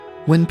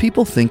When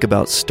people think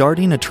about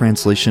starting a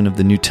translation of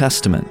the New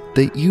Testament,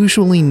 they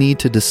usually need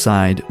to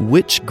decide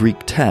which Greek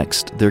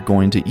text they're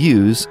going to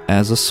use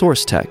as a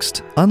source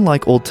text.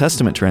 Unlike Old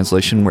Testament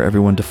translation, where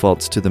everyone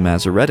defaults to the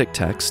Masoretic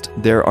text,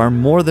 there are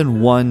more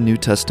than one New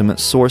Testament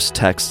source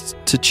texts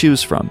to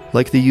choose from,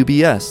 like the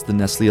UBS, the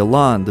Nestle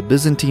Aland, the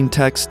Byzantine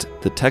text,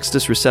 the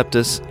Textus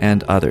Receptus,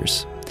 and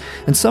others.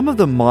 And some of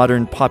the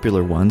modern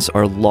popular ones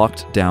are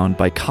locked down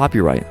by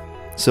copyright.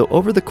 So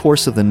over the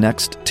course of the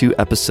next 2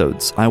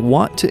 episodes, I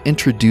want to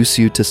introduce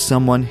you to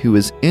someone who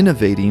is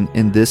innovating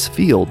in this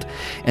field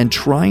and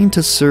trying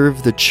to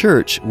serve the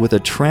church with a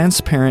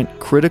transparent,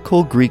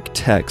 critical Greek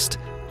text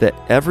that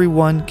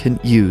everyone can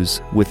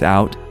use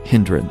without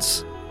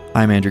hindrance.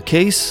 I'm Andrew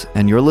Case,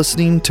 and you're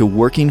listening to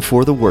Working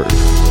for the Word.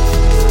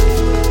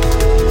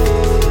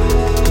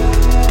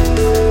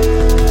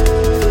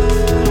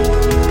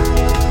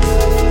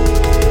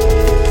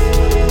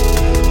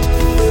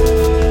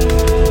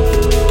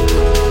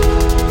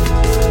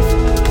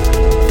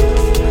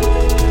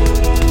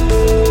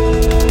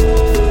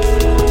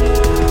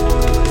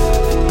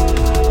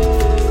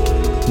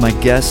 My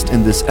guest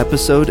in this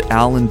episode,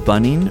 Alan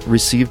Bunning,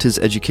 received his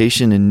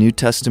education in New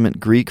Testament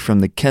Greek from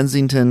the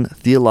Kensington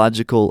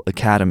Theological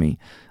Academy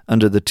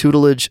under the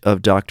tutelage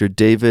of Dr.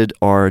 David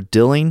R.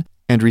 Dilling,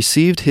 and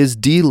received his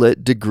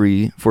D.Lit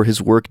degree for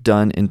his work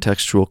done in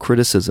textual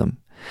criticism.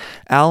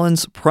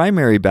 Alan's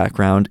primary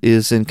background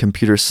is in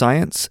computer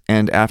science,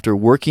 and after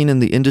working in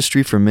the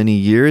industry for many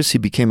years, he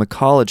became a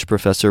college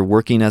professor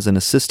working as an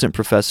assistant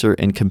professor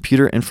in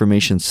computer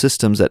information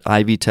systems at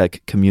Ivy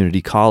Tech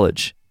Community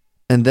College,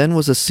 and then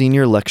was a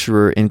senior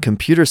lecturer in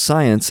computer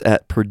science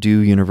at Purdue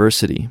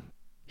University.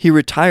 He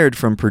retired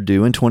from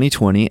Purdue in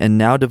 2020 and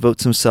now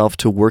devotes himself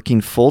to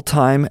working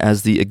full-time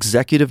as the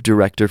executive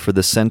director for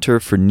the Center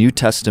for New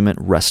Testament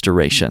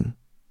Restoration.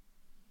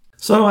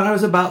 So when I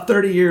was about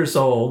 30 years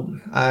old,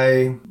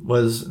 I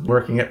was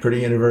working at Purdue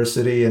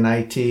University in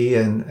IT,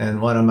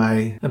 and one of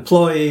my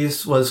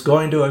employees was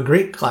going to a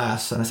Greek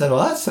class. And I said,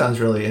 well, that sounds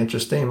really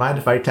interesting. Mind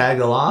if I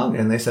tag along?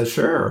 And they said,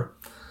 sure.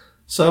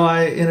 So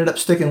I ended up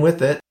sticking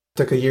with it.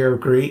 Took a year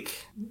of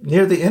Greek.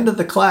 Near the end of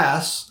the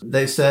class,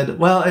 they said,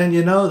 well, and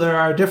there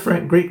are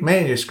different Greek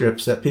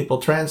manuscripts that people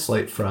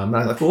translate from. And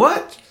I'm like,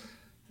 what?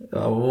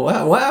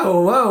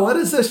 Whoa, what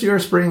is this you're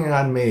springing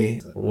on me?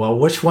 Well,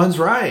 which one's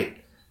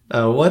right?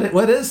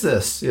 What is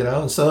this?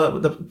 And so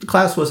the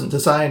class wasn't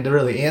designed to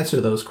really answer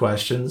those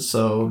questions.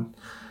 So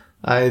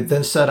I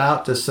then set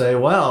out to say,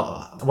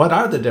 well, what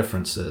are the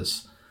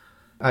differences?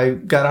 I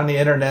got on the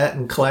internet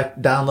and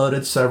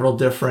downloaded several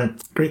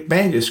different Greek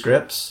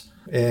manuscripts.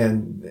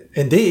 And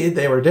indeed,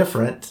 they were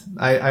different.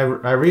 I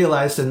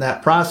realized in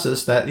that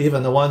process that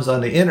even the ones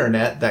on the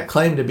internet that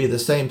claimed to be the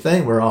same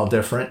thing were all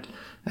different,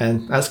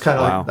 and that's kind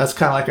of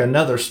like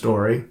another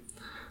story.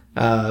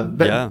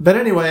 But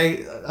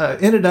anyway,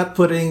 ended up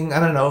putting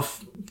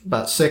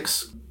about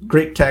 6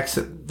 Greek texts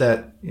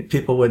that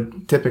people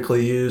would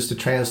typically use to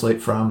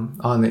translate from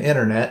on the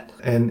internet,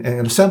 and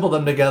assembled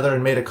them together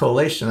and made a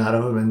collation out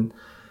of them,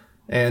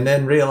 and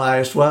then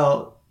realized,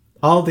 well,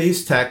 all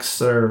these texts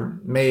are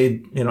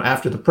made,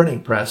 after the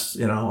printing press,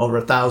 over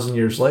 1,000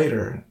 years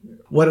later.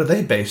 What are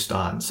they based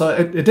on? So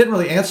it didn't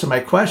really answer my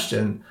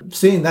question.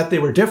 Seeing that they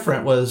were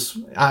different was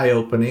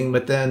eye-opening,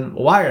 but then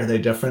why are they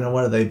different and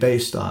what are they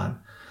based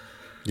on?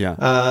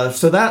 Yeah.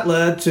 So that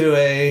led to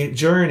a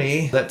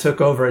journey that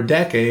took over a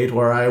decade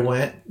where I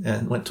went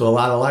to a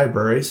lot of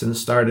libraries and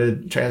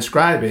started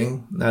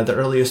transcribing the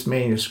earliest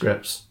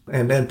manuscripts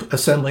and then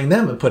assembling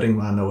them and putting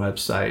them on the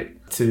website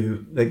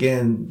to,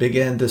 again,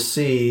 begin to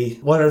see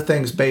what are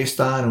things based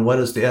on and what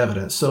is the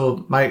evidence.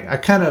 So I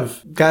kind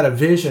of got a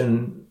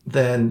vision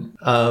then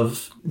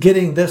of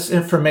getting this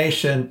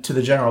information to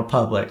the general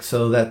public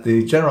so that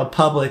the general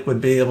public would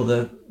be able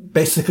to,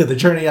 basically the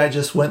journey I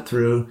just went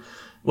through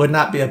would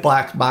not be a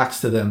black box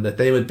to them, that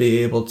they would be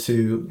able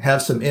to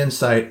have some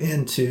insight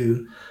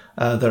into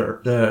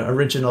the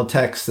original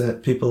text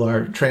that people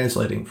are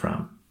translating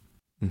from.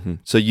 Mm-hmm.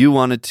 So you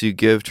wanted to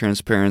give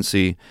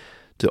transparency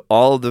to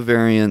all of the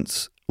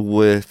variants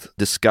with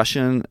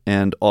discussion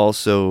and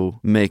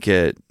also make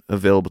it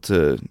available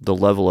to the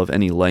level of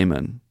any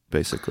layman,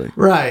 basically.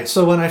 Right.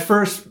 So when I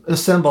first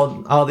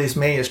assembled all these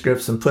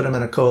manuscripts and put them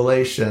in a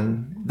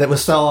collation that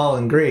was still all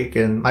in Greek,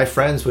 and my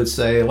friends would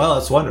say, well,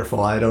 it's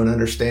wonderful. I don't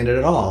understand it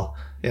at all.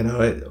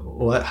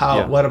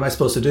 What am I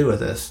supposed to do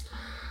with this?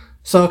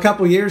 So a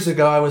couple years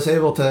ago, I was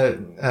able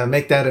to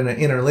make that in an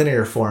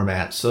interlinear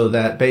format so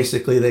that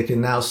basically they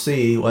can now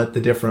see what the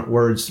different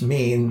words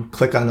mean,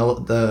 click on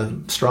the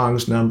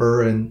Strong's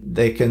number, and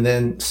they can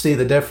then see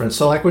the difference.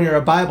 So like when you're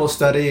a Bible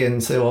study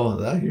and say,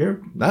 well,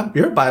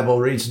 your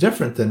Bible reads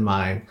different than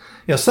mine.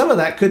 Some of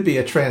that could be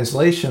a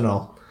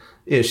translational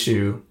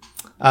issue,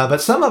 but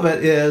some of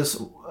it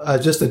is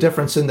just a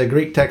difference in the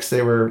Greek text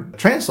they were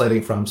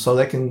translating from. So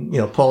they can,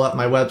 pull up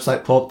my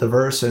website, pull up the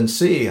verse and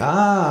see,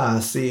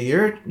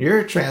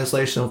 your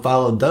translation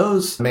followed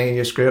those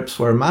manuscripts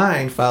where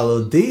mine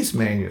followed these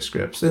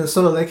manuscripts. And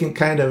so they can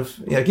kind of,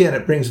 again,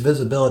 it brings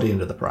visibility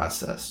into the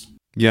process.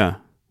 Yeah.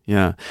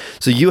 Yeah.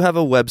 So you have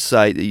a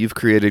website that you've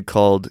created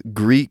called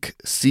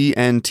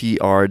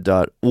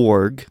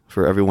GreekCNTR.org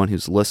for everyone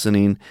who's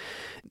listening.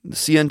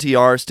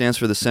 CNTR stands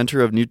for the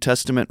Center of New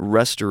Testament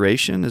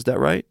Restoration. Is that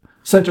right?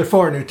 Center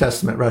for New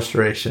Testament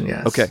Restoration,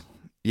 yes. Okay.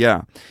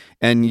 Yeah.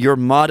 And your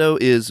motto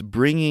is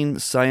bringing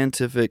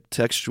scientific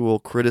textual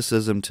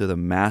criticism to the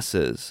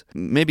masses.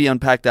 Maybe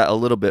unpack that a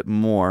little bit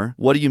more.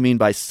 What do you mean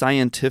by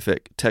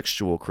scientific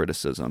textual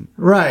criticism?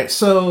 Right.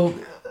 So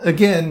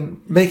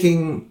again,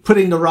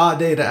 putting the raw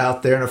data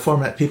out there in a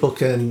format people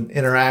can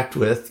interact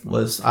with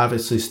was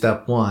obviously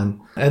step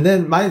one. And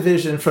then my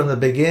vision from the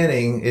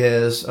beginning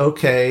is,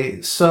 okay,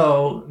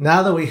 so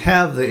now that we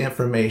have the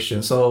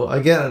information, so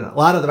again, a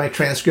lot of my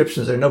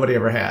transcriptions there nobody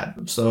ever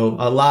had. So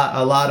a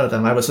lot of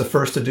them, I was the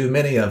first to do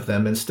many of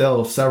them, and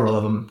still several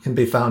of them can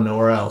be found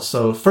nowhere else.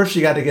 So first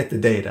you got to get the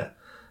data.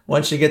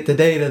 Once you get the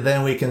data,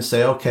 then we can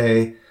say,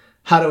 okay,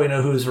 how do we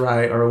know who's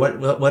right, or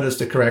what is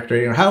the correct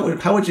reading, or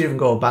how would you even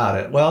go about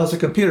it? Well, as a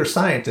computer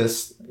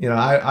scientist,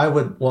 I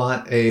would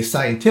want a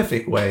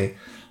scientific way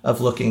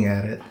of looking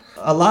at it.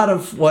 A lot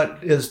of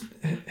what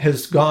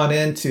has gone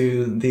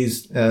into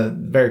these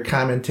very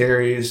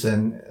commentaries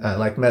and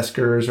like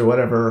Mesker's or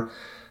whatever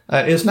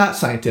is not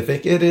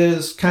scientific. It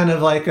is kind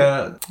of like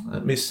a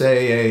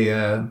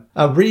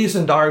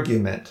reasoned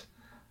argument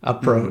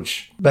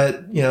approach. Mm-hmm.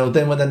 But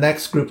then when the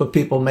next group of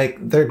people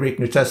make their Greek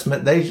New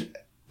Testament, they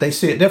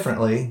see it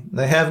differently.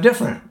 They have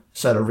different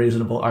set of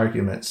reasonable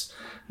arguments,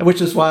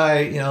 which is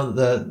why,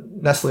 the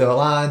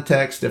Nestle-Aland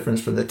text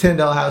differs from the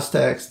Tyndale House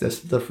text,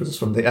 this differs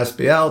from the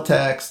SBL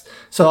text.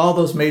 So all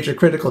those major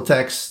critical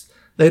texts,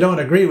 they don't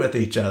agree with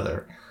each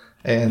other.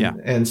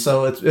 And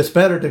so it's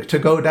better to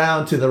go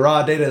down to the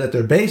raw data that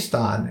they're based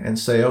on and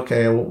say,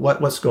 okay,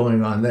 what's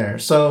going on there?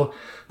 So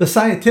the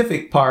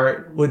scientific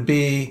part would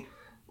be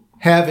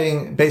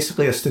having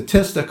basically a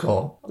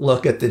statistical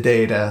look at the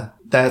data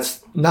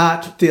that's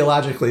not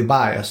theologically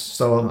biased.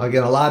 So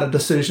again, a lot of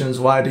decisions,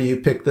 why do you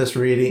pick this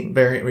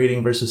variant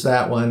reading versus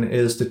that one,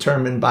 is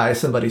determined by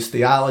somebody's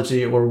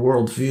theology or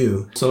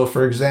worldview. So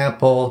for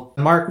example,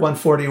 Mark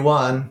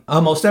 1:41,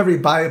 almost every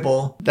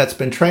Bible that's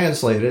been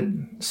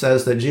translated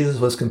says that Jesus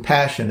was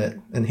compassionate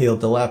and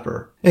healed the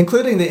leper,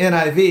 including the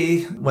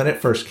NIV when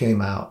it first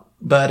came out.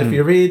 But if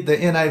you read the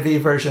NIV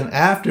version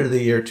after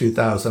the year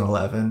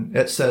 2011,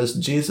 it says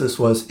Jesus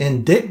was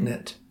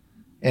indignant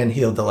and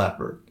healed the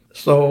leper.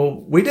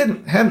 So we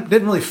didn't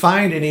really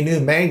find any new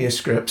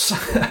manuscripts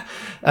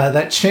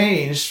that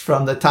changed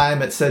from the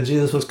time it said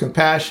Jesus was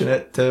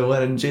compassionate to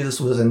when Jesus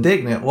was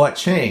indignant. What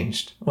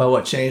changed? Well,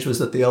 what changed was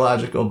the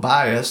theological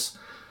bias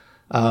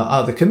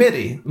of the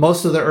committee.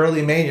 Most of the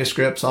early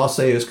manuscripts all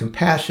say he was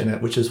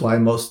compassionate, which is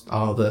why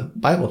all the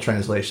Bible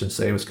translations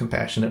say he was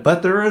compassionate.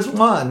 But there is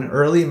one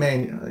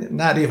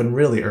not even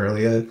really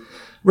early, a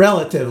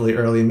relatively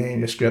early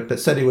manuscript that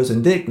said he was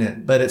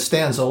indignant, but it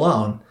stands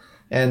alone.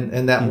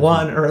 And that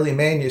one early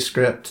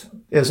manuscript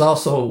is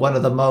also one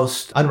of the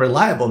most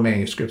unreliable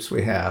manuscripts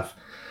we have.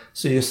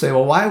 So you say,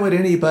 well, why would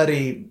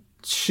anybody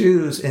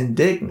choose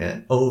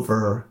indignant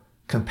over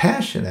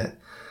compassionate?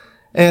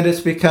 And it's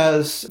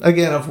because,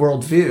 again, of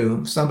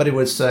worldview. Somebody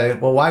would say,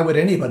 well, why would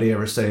anybody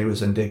ever say he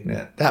was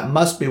indignant? That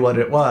must be what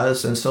it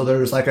was. And so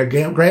there's like a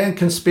grand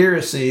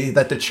conspiracy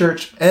that the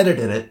church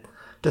edited it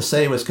to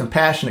say he was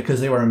compassionate because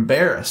they were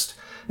embarrassed.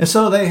 And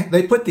so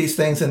they put these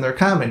things in their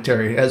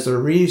commentary as their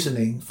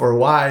reasoning for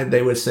why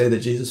they would say that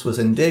Jesus was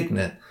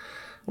indignant.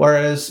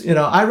 Whereas,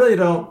 I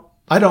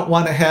don't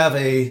want to have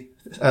a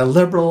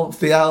liberal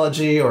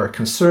theology or a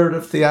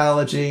conservative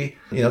theology,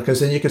 because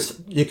then you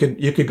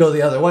could go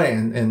the other way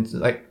and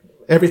like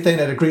everything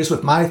that agrees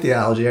with my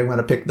theology, I want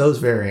to pick those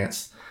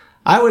variants.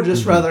 I would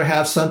just rather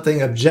have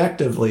something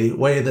objectively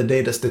weigh the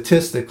data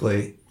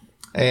statistically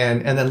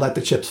and then let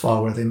the chips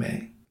fall where they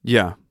may.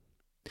 Yeah.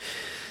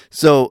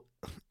 So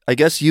I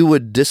guess you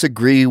would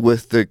disagree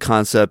with the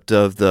concept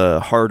of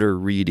the harder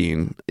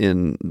reading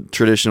in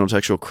traditional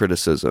textual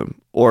criticism,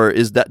 or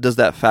does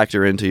that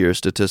factor into your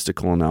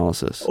statistical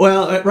analysis?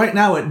 Well, right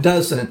now it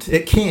doesn't.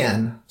 It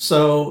can.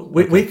 So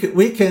we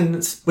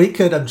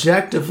could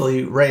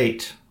objectively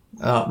rate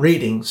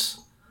readings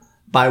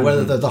by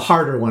whether they're the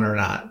harder one or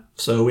not.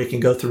 So we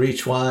can go through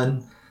each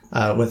one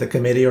with a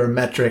committee or a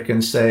metric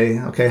and say,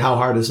 okay, how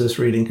hard is this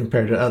reading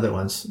compared to other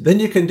ones? Then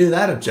you can do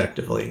that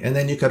objectively. And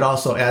then you could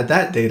also add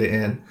that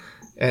data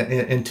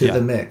into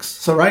the mix.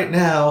 So right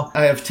now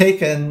I have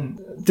taken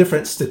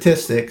different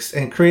statistics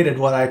and created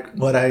what I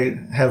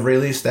have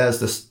released as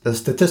the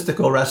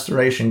Statistical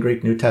Restoration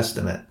Greek New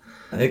Testament.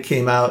 It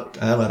came out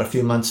about a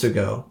few months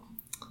ago.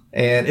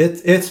 And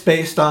it's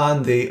based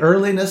on the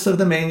earliness of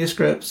the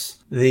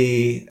manuscripts,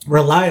 the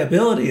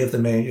reliability of the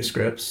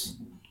manuscripts,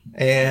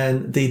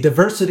 and the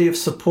diversity of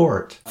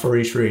support for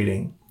each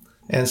reading.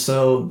 And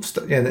so,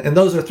 and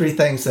those are three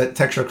things that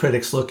textual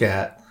critics look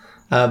at.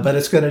 But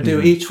it's going to do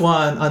each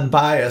one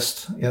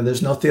unbiased.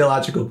 There's no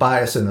theological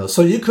bias in those.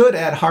 So you could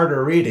add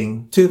harder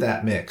reading to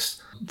that mix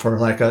for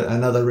like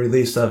another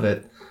release of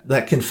it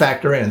that can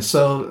factor in.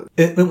 So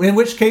in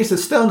which case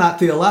it's still not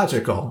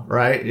theological,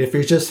 right? If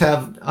you just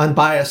have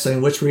unbiased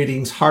and which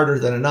reading's harder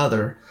than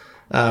another.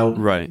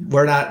 Right.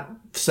 We're not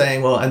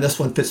saying, well, and this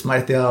one fits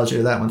my theology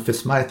or that one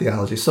fits my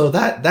theology. So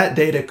that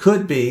data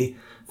could be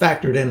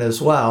factored in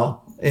as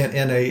well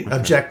in a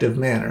objective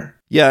manner.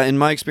 Yeah, in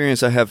my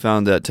experience, I have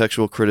found that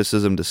textual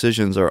criticism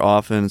decisions are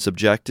often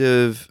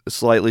subjective,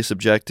 slightly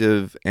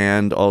subjective,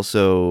 and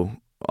also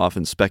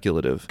often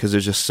speculative, because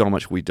there's just so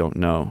much we don't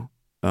know.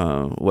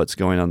 What's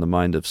going on in the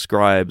mind of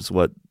scribes,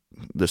 what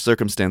the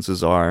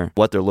circumstances are,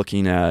 what they're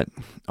looking at,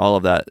 all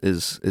of that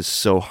is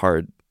so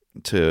hard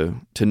to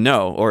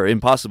know, or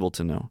impossible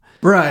to know.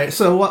 Right.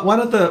 So one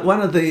of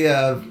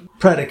the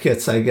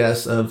predicates, I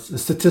guess, of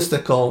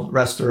statistical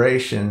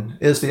restoration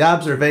is the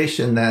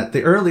observation that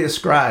the earliest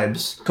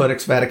scribes,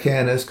 Codex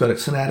Vaticanus,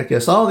 Codex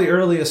Sinaiticus, all the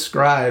earliest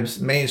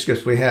scribes,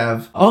 manuscripts we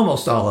have,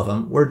 almost all of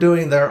them, were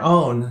doing their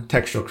own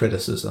textual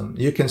criticism.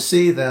 You can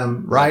see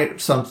them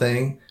write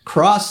something,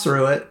 cross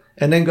through it,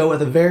 and then go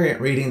with a variant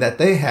reading that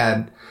they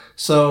had.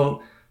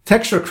 So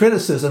textual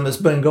criticism has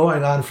been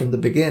going on from the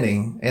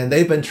beginning, and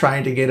they've been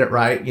trying to get it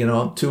right.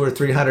 200 or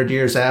 300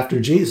 years after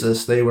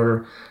Jesus, they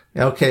were,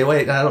 okay,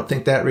 wait, I don't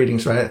think that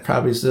reading's right. It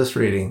probably is this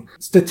reading.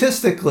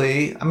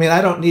 Statistically,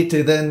 I don't need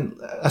to then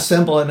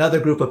assemble another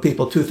group of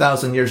people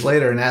 2,000 years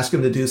later and ask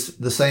them to do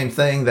the same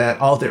thing that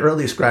all the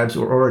early scribes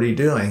were already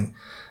doing.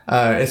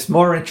 It's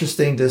more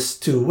interesting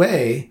to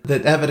weigh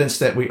the evidence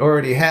that we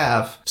already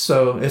have.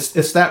 So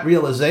it's that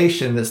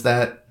realization is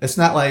that it's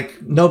not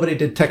like nobody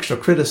did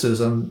textual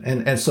criticism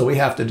and so we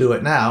have to do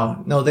it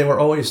now. No, they were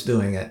always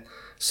doing it.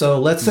 So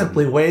let's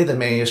simply weigh the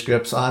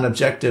manuscripts on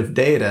objective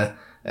data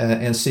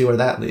and see where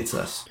that leads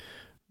us.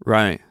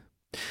 Right.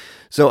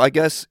 So I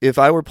guess if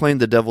I were playing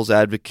the devil's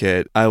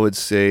advocate, I would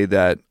say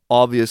that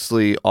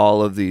obviously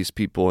all of these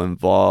people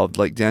involved,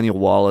 like Daniel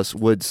Wallace,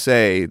 would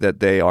say that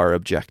they are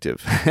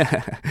objective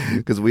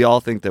because we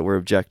all think that we're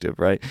objective,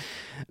 right?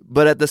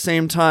 But at the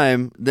same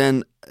time,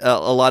 then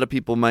a lot of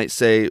people might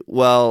say,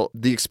 well,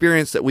 the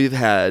experience that we've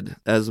had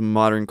as a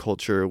modern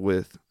culture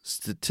with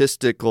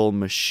statistical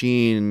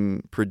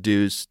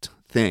machine-produced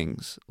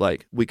things,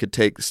 like we could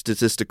take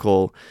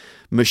statistical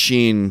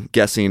machine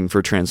guessing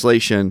for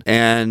translation,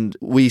 and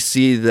we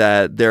see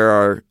that there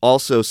are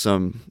also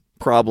some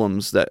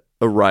problems that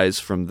arise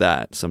from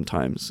that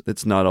sometimes.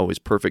 It's not always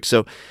perfect.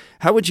 So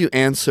how would you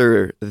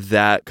answer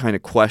that kind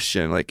of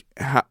question? Like,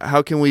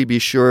 how can we be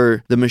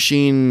sure the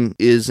machine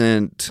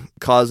isn't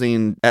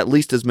causing at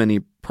least as many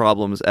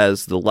problems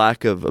as the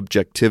lack of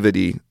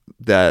objectivity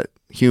that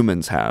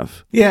humans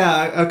have?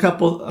 Yeah, a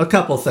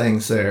couple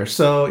things there.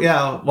 So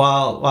yeah,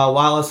 while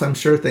Wallace, I'm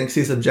sure, thinks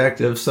he's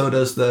objective, so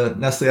does the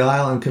Nestle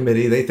Island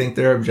Committee. They think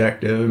they're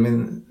objective.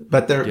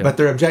 But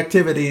their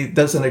objectivity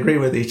doesn't agree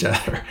with each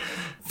other.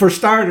 For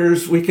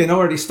starters, we can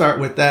already start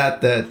with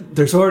that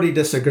there's already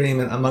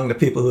disagreement among the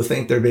people who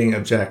think they're being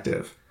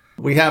objective.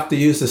 We have to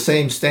use the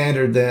same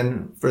standard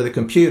then for the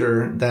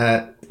computer,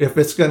 that if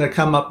it's going to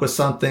come up with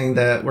something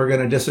that we're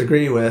going to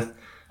disagree with,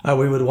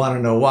 we would want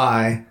to know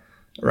why,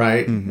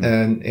 right?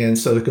 Mm-hmm. And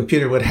so the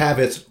computer would have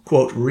its,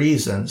 quote,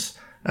 reasons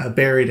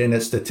buried in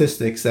its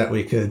statistics that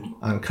we could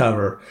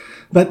uncover.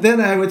 But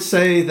then I would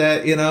say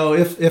that,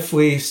 if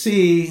we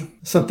see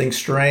something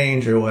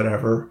strange or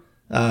whatever,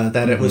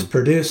 that it was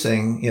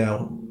producing,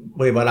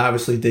 we would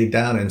obviously dig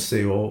down and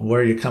see, well,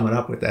 where are you coming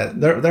up with that?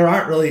 There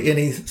aren't really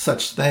any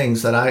such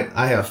things that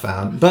I have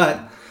found.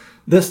 But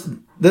this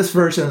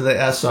version of the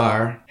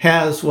SR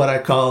has what I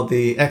call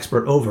the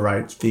expert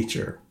override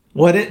feature.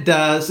 What it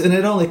does, and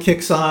it only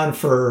kicks on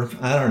for,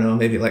 I don't know,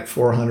 maybe like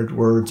 400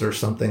 words or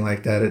something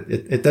like that.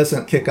 It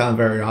doesn't kick on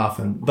very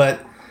often.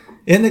 But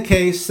in the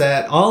case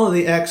that all of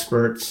the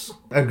experts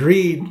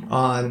agreed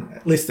on,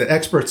 at least the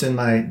experts in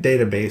my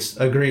database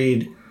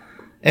agreed,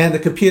 and the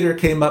computer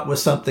came up with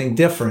something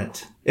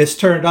different, it's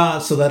turned on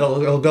so that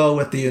it'll go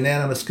with the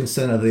unanimous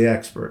consent of the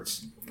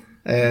experts.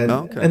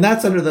 And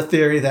that's under the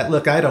theory that,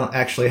 look, I don't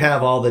actually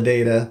have all the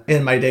data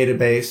in my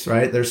database,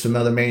 right? There's some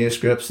other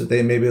manuscripts that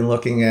they may be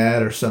looking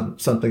at or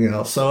something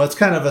else. So it's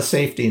kind of a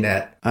safety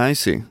net. I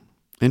see.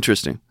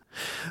 Interesting.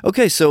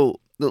 Okay, so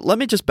let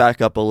me just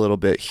back up a little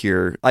bit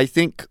here. I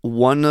think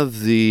one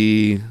of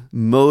the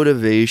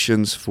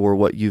motivations for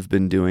what you've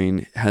been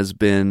doing has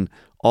been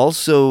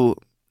also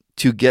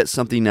to get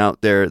something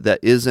out there that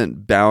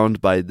isn't bound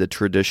by the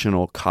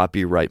traditional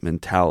copyright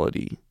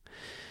mentality.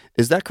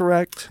 Is that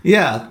correct?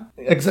 Yeah,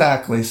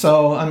 exactly.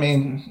 So,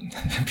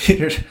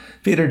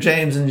 Peter,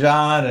 James, and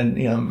John,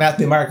 and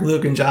Matthew, Mark,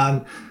 Luke, and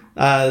John,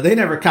 they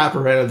never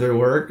copyrighted their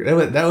work.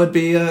 That would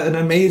be an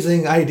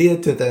amazing idea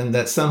to them,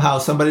 that somehow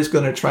somebody's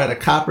going to try to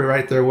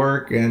copyright their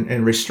work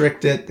and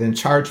restrict it and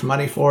charge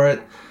money for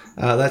it.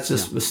 That's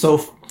just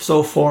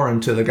so foreign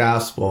to the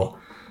gospel.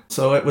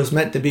 So it was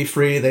meant to be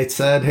free. They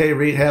said,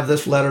 hey, have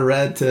this letter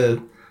read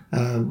to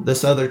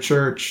this other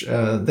church.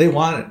 They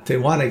want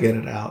to get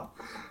it out.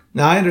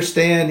 Now, I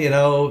understand,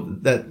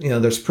 that,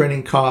 there's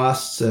printing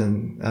costs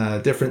and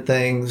different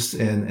things.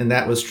 And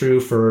that was true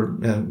for,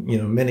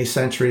 many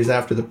centuries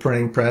after the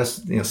printing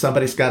press.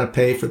 Somebody's got to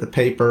pay for the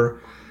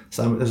paper.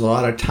 There's a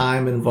lot of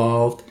time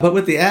involved. But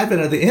with the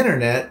advent of the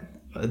internet,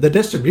 the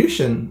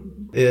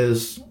distribution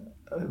is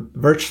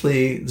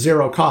virtually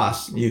zero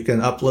cost. You can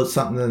upload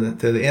something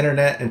to the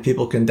internet and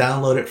people can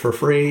download it for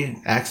free,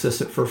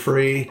 access it for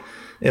free.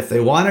 If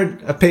they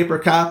wanted a paper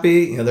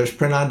copy, there's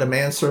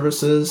print-on-demand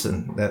services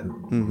and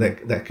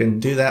that can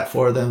do that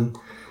for them.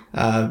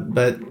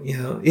 But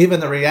even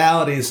the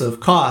realities of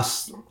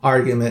cost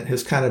argument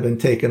has kind of been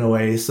taken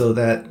away, so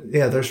that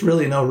there's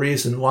really no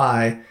reason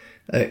why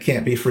it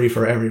can't be free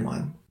for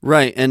everyone.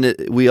 Right, and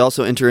we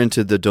also enter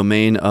into the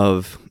domain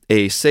of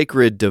a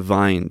sacred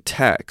divine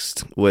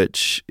text,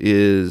 which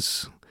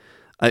is,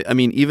 I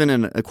mean, even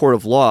in a court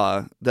of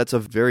law, that's a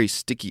very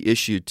sticky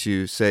issue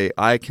to say,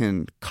 I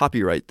can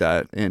copyright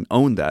that and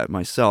own that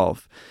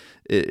myself.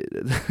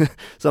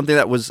 Something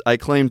that I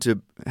claim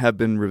to have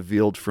been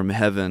revealed from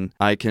heaven,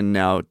 I can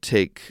now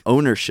take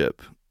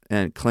ownership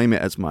and claim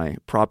it as my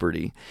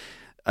property.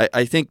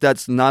 I think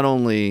that's not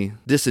only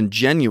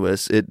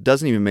disingenuous, it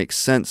doesn't even make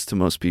sense to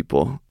most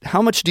people.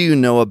 How much do you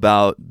know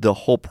about the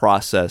whole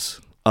process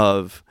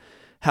of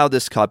how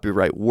this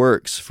copyright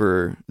works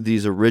for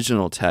these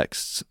original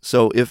texts?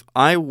 So if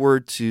I were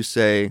to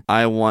say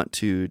I want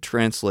to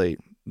translate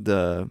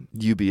the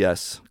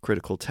UBS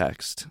critical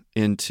text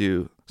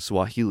into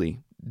Swahili,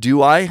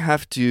 do I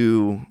have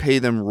to pay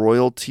them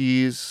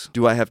royalties?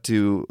 Do I have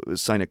to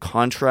sign a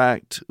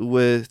contract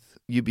with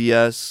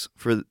UBS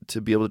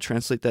to be able to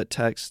translate that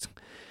text?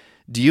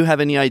 Do you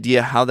have any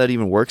idea how that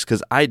even works?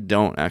 Because I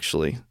don't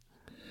actually.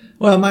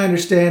 Well, my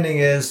understanding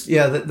is,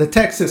 the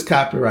text is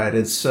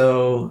copyrighted,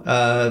 so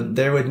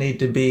there would need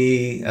to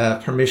be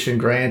permission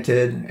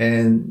granted,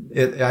 and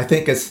I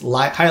think it's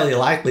highly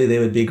likely they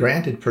would be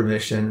granted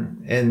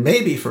permission, and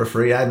maybe for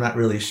free, I'm not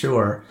really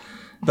sure.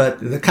 But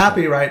the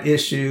copyright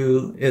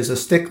issue is a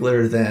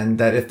stickler then,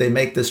 that if they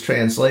make this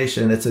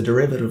translation, it's a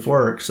derivative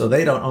work, so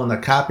they don't own the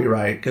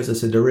copyright because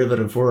it's a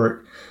derivative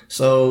work.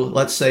 So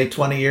let's say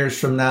 20 years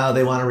from now,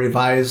 they want to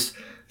revise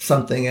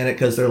something in it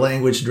because their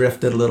language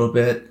drifted a little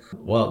bit.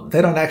 Well,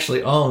 they don't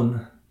actually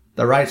own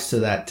the rights to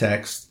that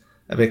text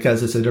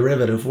because it's a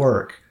derivative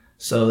work.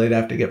 So they'd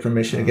have to get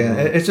permission again.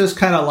 It just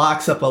kind of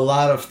locks up a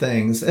lot of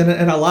things.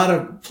 And a lot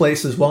of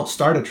places won't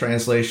start a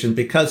translation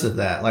because of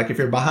that. Like if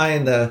you're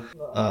behind a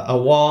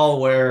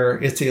wall where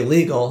it's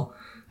illegal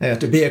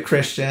to be a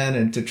Christian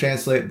and to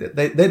translate,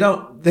 they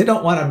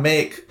don't want to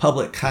make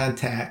public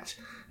contact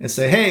and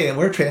say, hey,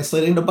 we're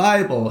translating the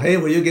Bible. Hey,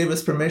 will you give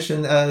us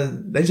permission?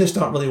 They just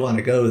don't really want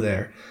to go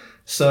there.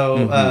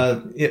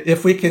 So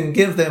if we can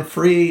give them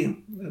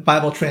free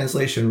Bible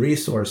translation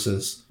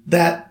resources,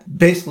 that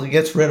basically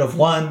gets rid of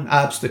one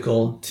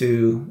obstacle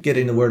to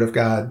getting the Word of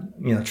God,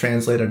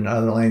 translated in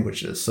other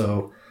languages.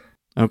 So,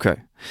 okay.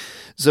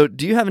 So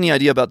do you have any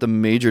idea about the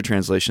major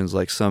translations,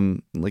 like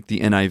the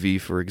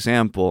NIV, for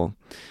example?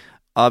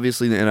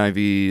 Obviously, the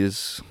NIV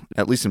is,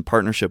 at least in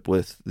partnership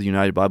with the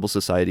United Bible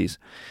Societies.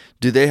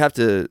 Do they have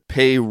to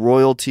pay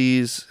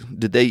royalties?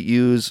 Did they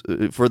use,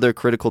 for their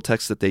critical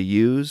text that they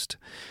used,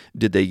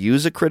 did they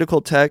use a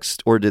critical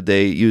text, or did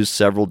they use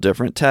several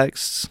different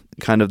texts,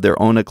 kind of their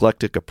own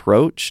eclectic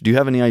approach? Do you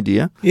have any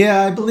idea?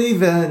 Yeah, I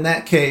believe in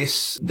that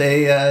case,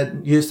 they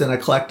used an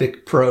eclectic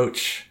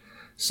approach.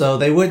 So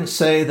they wouldn't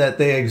say that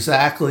they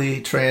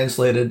exactly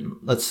translated,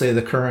 let's say,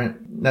 the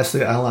current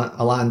Nestle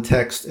Aland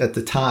text at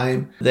the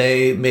time.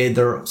 They made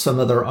some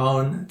of their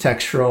own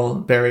textual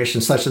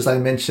variations, such as I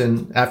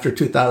mentioned after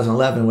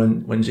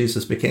 2011 when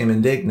Jesus became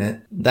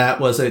indignant. That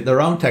was their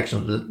own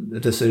textual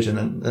decision,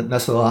 and the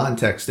Nestle Aland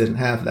text didn't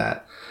have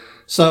that.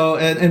 So,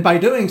 and by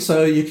doing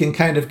so, you can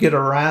kind of get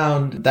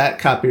around that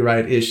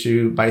copyright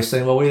issue by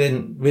saying, well, we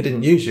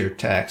didn't use your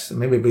text.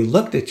 Maybe we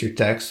looked at your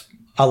text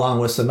along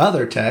with some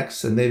other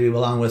texts and maybe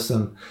along with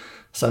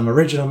some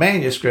original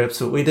manuscripts,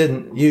 but we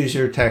didn't use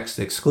your text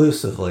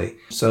exclusively.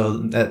 So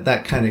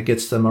that kind of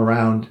gets them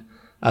around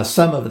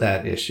some of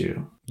that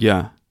issue.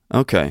 Yeah.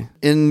 Okay.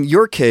 In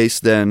your case,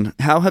 then,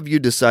 how have you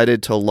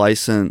decided to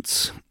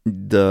license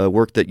the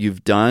work that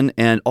you've done?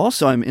 And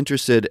also, I'm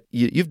interested,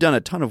 you've done a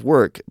ton of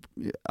work.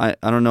 I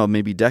don't know,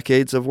 maybe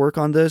decades of work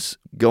on this,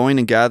 going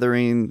and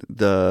gathering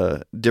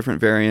the different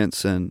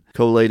variants and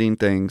collating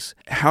things.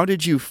 How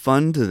did you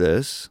fund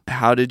this?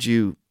 How did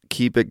you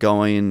keep it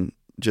going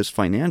just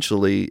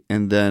financially?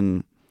 And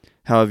then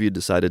how have you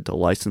decided to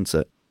license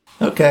it?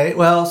 Okay,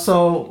 well,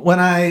 so when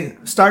I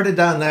started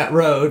down that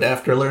road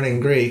after learning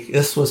Greek,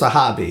 this was a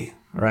hobby,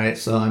 right?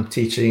 So I'm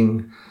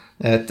teaching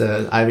at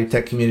Ivy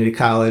Tech Community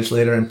College.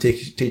 Later, I'm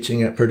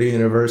teaching at Purdue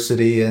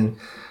University. And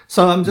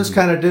so I'm just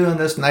kind of doing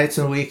this nights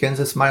and weekends.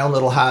 It's my own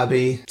little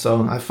hobby.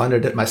 So I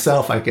funded it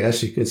myself, I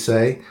guess you could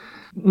say.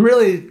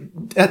 Really,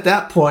 at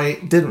that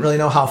point, didn't really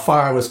know how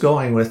far I was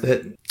going with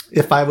it.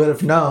 If I would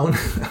have known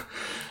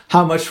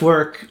how much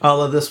work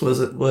all of this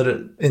would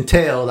have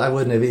entailed, I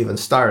wouldn't have even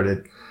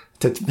started.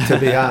 To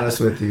be honest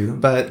with you.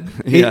 But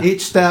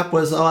each step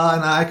was,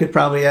 now I could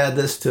probably add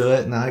this to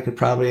it, and I could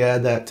probably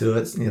add that to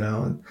it,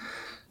 And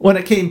when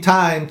it came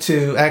time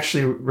to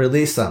actually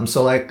release something,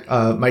 so like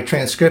my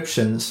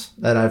transcriptions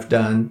that I've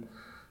done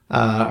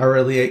are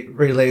really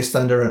released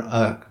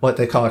under what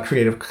they call a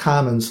Creative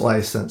Commons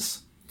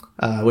license,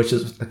 which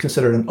is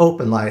considered an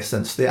open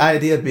license. The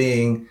idea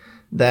being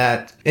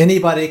that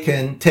anybody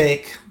can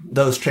take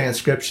those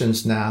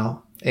transcriptions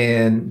now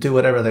and do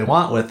whatever they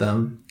want with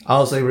them.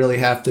 All they really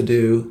have to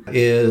do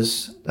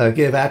is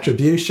give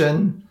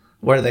attribution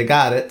where they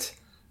got it.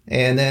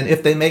 And then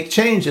if they make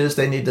changes,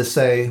 they need to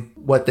say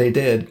what they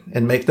did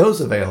and make those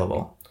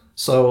available.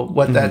 So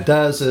what that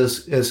does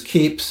is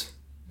keeps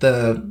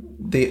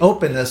the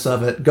openness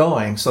of it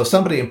going. So if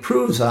somebody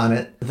improves on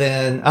it,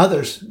 then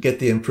others get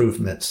the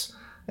improvements.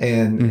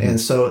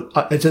 And so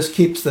it just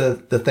keeps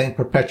the thing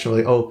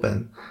perpetually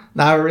open.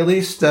 Now I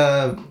released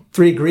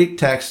 3 Greek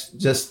texts,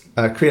 just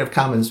Creative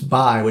Commons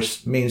by,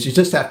 which means you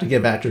just have to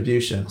give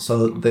attribution.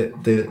 So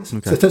the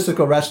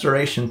statistical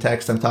restoration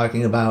text I'm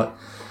talking about,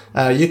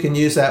 you can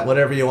use that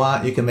whatever you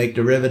want. You can make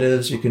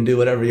derivatives. You can do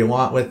whatever you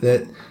want with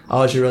it.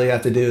 All you really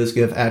have to do is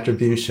give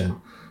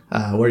attribution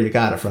where you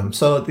got it from.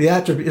 So the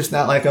attribute, it's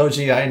not like, oh,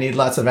 gee, I need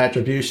lots of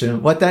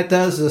attribution. What that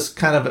does is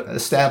kind of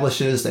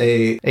establishes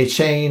a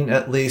chain,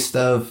 at least,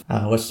 of,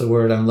 what's the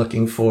word I'm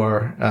looking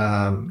for?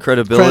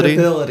 Credibility.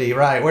 Credibility,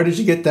 right. Where did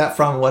you get that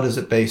from? What is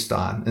it based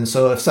on? And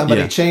so if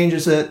somebody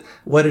changes it,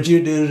 what did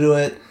you do to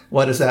it?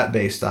 What is that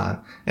based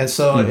on? And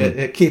so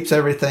it keeps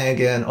everything,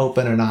 again,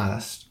 open and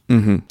honest.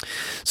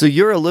 So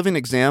you're a living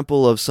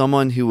example of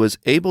someone who was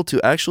able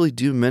to actually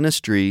do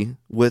ministry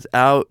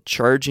without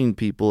charging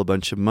people a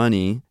bunch of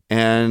money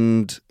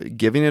and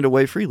giving it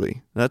away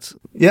freely. That's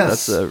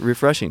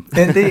refreshing.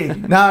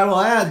 Indeed. Now I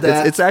will add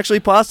that it's actually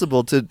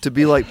possible to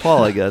be like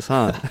Paul, I guess,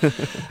 huh?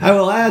 I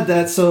will add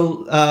that.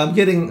 So I'm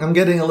getting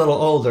a little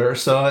older.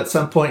 So at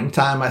some point in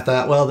time, I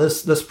thought, well,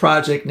 this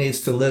project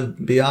needs to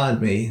live beyond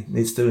me. It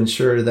needs to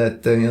ensure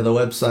that the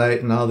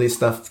website and all these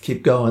stuff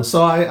keep going.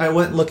 So I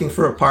went looking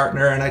for a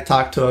partner, and I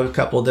talked to a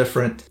couple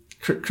different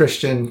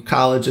Christian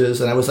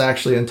colleges, and I was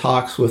actually in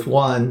talks with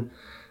one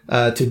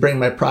to bring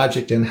my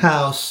project in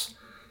house.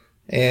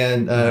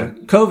 And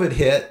COVID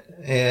hit,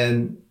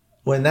 and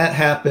when that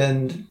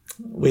happened,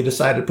 we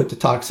decided to put the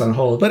talks on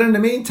hold. But in the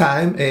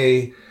meantime,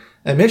 a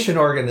mission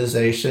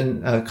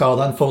organization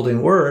called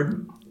Unfolding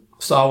Word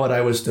saw what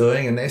I was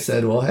doing, and they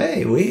said, well,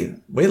 hey, we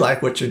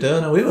like what you're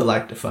doing, and we would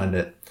like to fund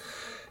it.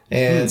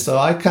 And so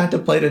I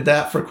contemplated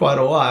that for quite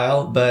a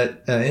while,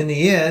 but in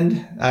the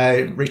end,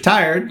 I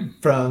retired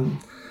from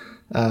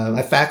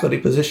my faculty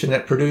position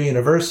at Purdue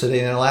University,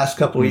 and in the last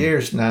couple of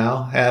years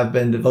now have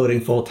been devoting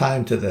full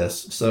time to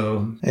this.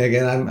 So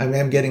again,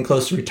 I'm getting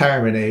close to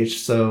retirement age,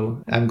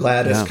 so I'm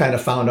glad it's kind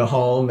of found a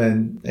home.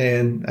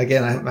 And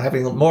again, I'm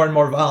having more and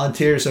more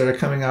volunteers that are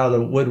coming out of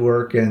the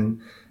woodwork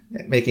and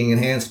making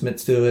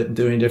enhancements to it and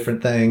doing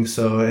different things.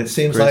 So it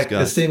seems like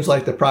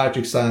the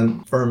project's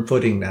on firm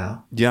footing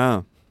now.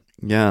 Yeah,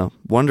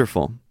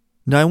 wonderful.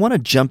 Now, I want to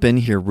jump in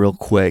here real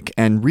quick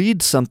and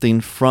read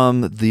something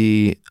from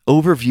the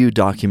overview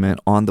document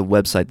on the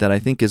website that I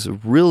think is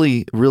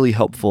really, really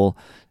helpful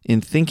in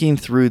thinking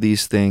through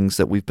these things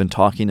that we've been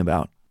talking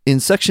about. In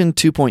section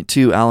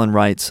 2.2, Alan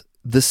writes,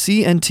 "The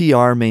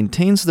CNTR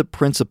maintains the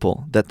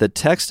principle that the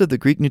text of the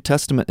Greek New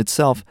Testament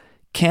itself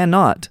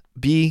cannot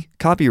be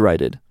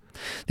copyrighted.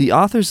 The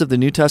authors of the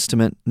New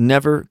Testament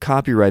never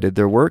copyrighted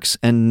their works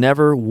and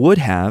never would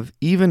have,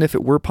 even if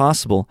it were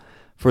possible,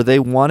 for they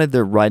wanted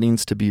their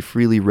writings to be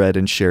freely read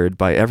and shared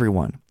by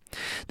everyone.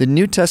 The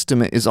New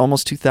Testament is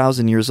almost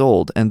 2,000 years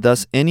old, and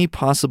thus any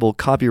possible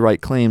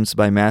copyright claims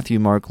by Matthew,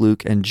 Mark,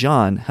 Luke, and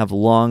John have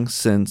long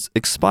since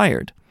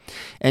expired.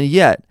 And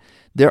yet,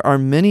 there are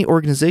many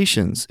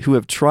organizations who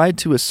have tried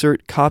to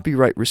assert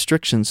copyright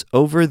restrictions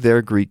over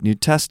their Greek New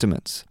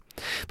Testaments.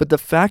 But the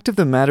fact of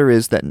the matter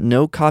is that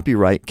no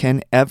copyright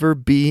can ever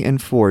be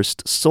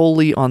enforced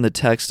solely on the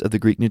text of the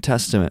Greek New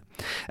Testament,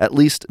 at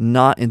least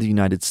not in the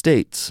United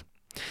States.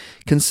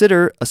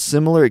 Consider a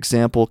similar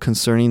example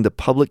concerning the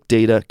public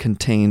data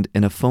contained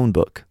in a phone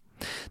book.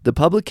 The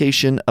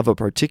publication of a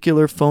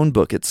particular phone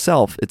book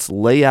itself, its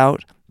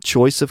layout,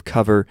 choice of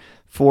cover,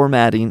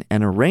 formatting,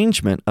 and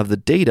arrangement of the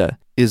data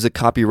is a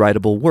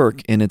copyrightable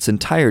work in its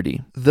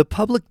entirety. The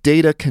public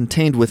data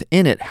contained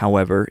within it,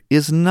 however,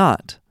 is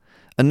not.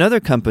 Another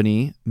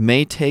company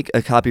may take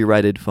a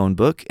copyrighted phone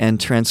book and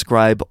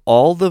transcribe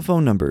all the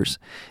phone numbers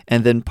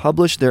and then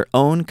publish their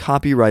own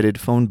copyrighted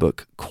phone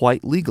book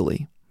quite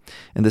legally.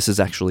 And this has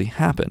actually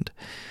happened.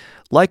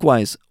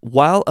 Likewise,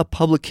 while a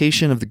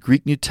publication of the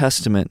Greek New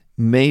Testament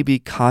may be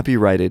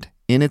copyrighted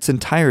in its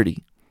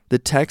entirety, the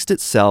text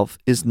itself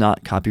is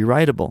not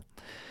copyrightable.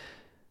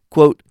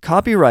 Quote,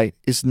 "Copyright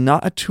is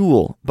not a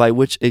tool by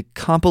which a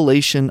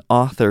compilation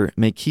author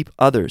may keep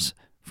others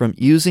from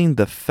using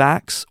the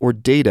facts or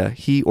data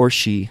he or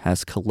she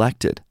has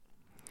collected."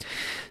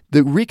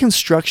 The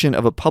reconstruction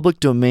of a public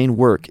domain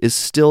work is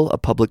still a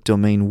public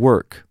domain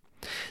work.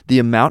 The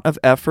amount of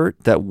effort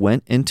that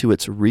went into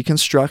its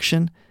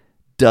reconstruction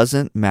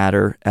doesn't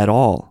matter at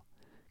all.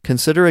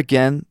 Consider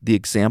again the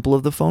example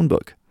of the phone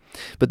book.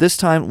 But this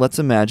time, let's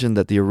imagine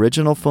that the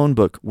original phone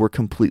book were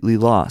completely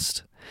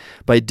lost.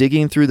 By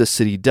digging through the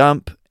city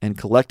dump and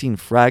collecting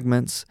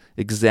fragments,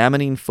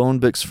 examining phone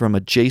books from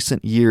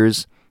adjacent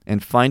years,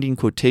 and finding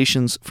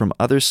quotations from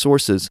other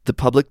sources, the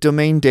public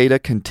domain data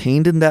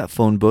contained in that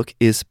phone book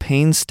is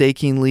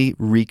painstakingly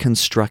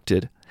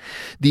reconstructed.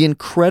 The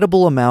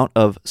incredible amount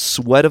of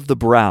sweat of the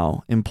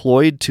brow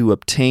employed to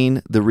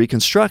obtain the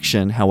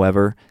reconstruction,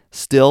 however,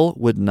 still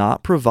would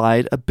not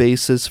provide a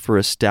basis for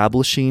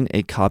establishing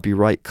a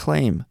copyright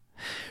claim.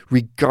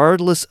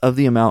 Regardless of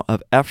the amount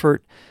of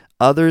effort,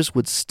 others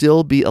would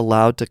still be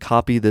allowed to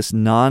copy this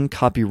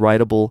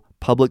non-copyrightable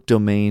public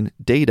domain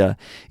data,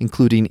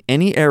 including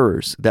any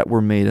errors that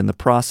were made in the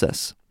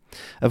process.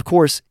 Of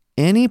course,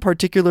 any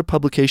particular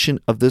publication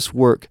of this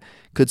work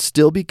could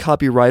still be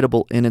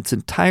copyrightable in its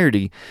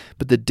entirety,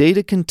 but the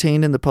data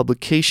contained in the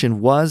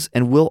publication was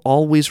and will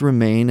always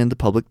remain in the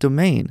public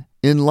domain.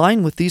 In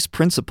line with these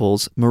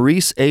principles,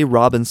 Maurice A.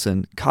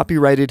 Robinson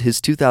copyrighted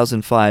his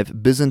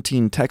 2005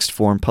 Byzantine text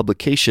form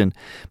publication,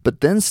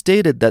 but then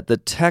stated that the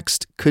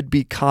text could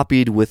be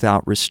copied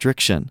without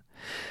restriction.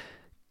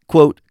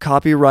 Quote,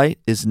 "Copyright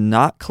is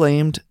not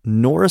claimed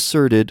nor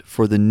asserted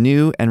for the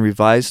new and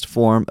revised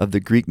form of the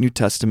Greek New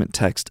Testament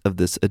text of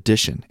this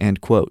edition," end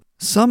quote.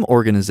 Some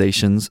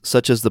organizations,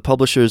 such as the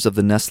publishers of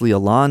the Nestle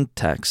Aland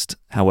text,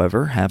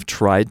 however, have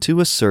tried to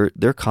assert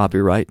their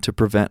copyright to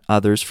prevent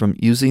others from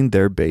using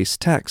their base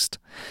text.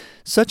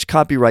 Such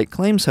copyright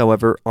claims,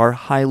 however, are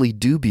highly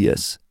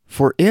dubious,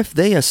 for if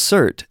they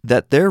assert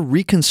that their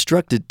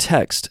reconstructed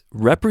text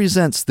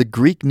represents the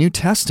Greek New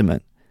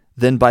Testament,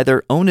 then by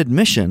their own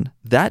admission,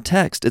 that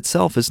text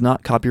itself is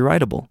not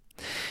copyrightable.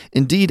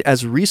 Indeed,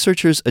 as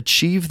researchers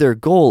achieve their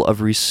goal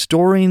of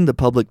restoring the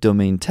public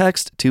domain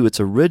text to its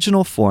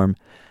original form,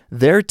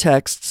 their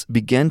texts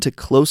begin to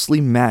closely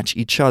match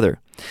each other.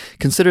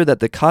 Consider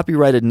that the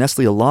copyrighted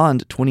Nestle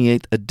Aland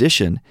 28th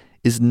edition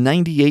is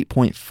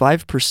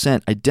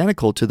 98.5%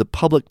 identical to the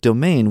public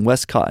domain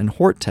Westcott and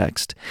Hort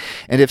text,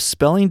 and if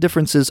spelling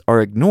differences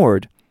are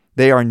ignored,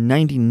 they are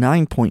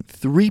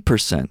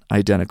 99.3%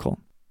 identical.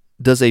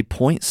 Does a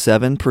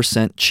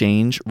 0.7%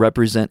 change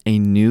represent a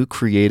new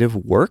creative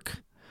work?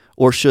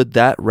 Or should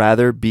that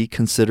rather be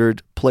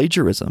considered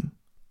plagiarism?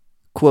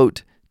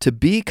 Quote, "To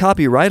be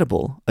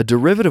copyrightable, a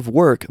derivative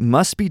work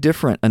must be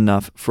different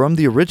enough from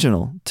the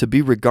original to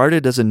be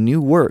regarded as a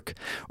new work,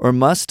 or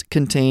must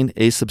contain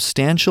a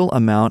substantial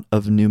amount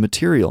of new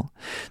material.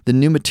 The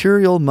new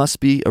material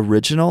must be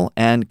original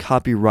and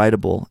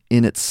copyrightable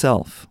in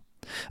itself."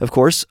 Of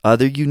course,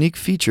 other unique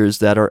features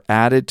that are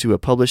added to a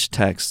published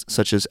text,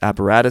 such as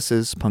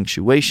apparatuses,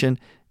 punctuation,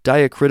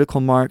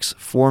 diacritical marks,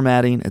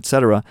 formatting,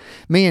 etc.,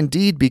 may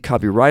indeed be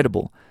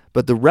copyrightable,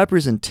 but the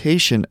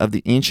representation of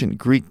the ancient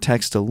Greek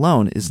text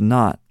alone is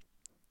not.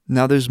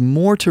 Now, there's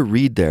more to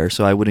read there,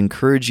 so I would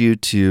encourage you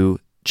to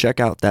check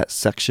out that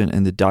section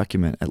in the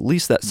document, at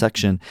least that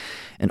section,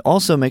 and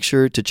also make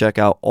sure to check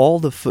out all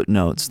the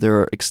footnotes. There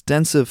are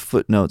extensive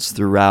footnotes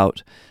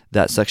throughout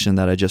that section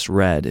that I just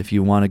read if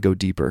you want to go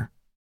deeper.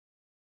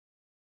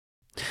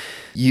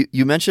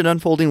 You mentioned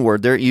Unfolding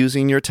Word. They're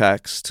using your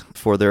text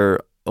for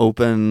their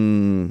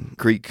open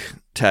Greek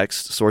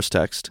text, source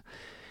text.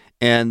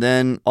 And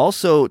then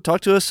also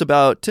talk to us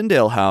about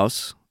Tyndale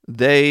House.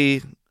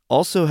 They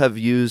also have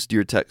used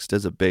your text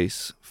as a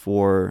base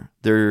for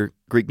their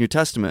Greek New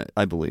Testament,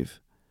 I believe.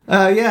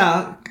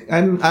 Yeah,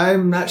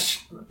 I'm not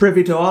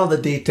privy to all the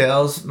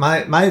details.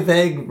 My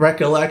vague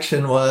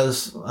recollection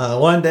was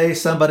one day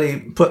somebody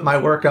put my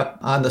work up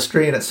on the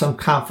screen at some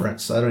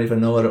conference. I don't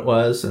even know what it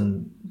was,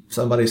 and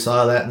somebody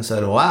saw that and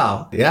said,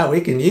 "Wow, yeah, we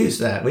can use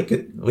that. We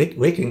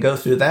can go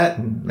through that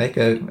and make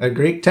a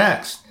Greek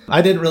text."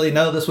 I didn't really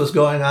know this was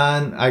going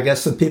on. I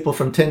guess some people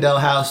from Tyndale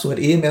House would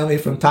email me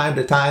from time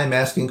to time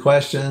asking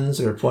questions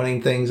or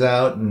pointing things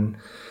out, and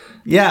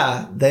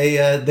yeah,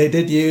 they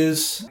did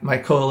use my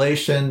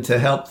collation to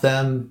help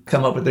them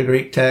come up with the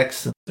Greek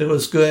text. It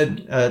was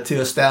good to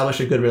establish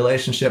a good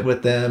relationship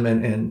with them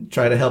and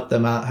try to help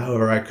them out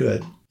however I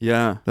could.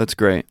 Yeah, that's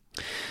great.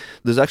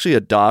 There's actually a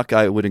doc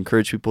I would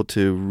encourage people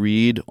to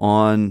read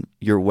on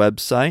your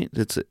website.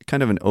 It's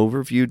kind of an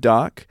overview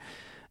doc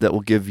that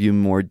will give you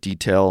more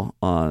detail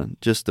on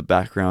just the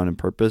background and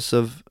purpose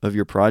of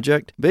your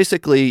project.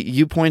 Basically,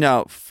 you point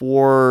out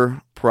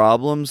 4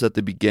 problems at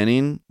the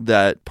beginning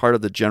that part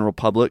of the general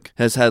public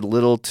has had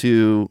little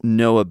to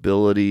no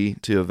ability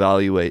to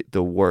evaluate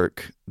the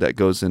work that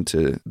goes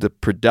into the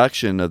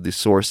production of the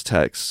source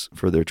texts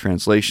for their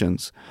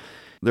translations.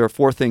 There are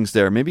 4 things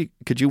there. Maybe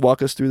could you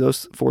walk us through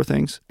those 4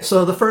 things?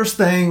 So the first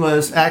thing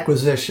was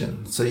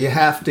acquisition. So you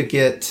have to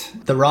get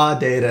the raw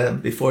data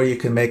before you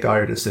can make all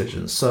your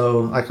decisions.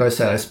 So like I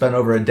said, I spent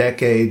over a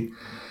decade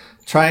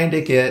trying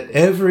to get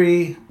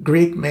every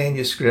Greek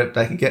manuscript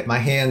I could get my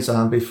hands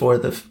on before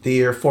the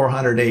year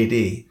 400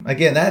 AD.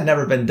 Again, that had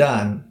never been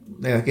done.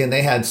 Again,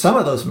 they had some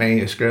of those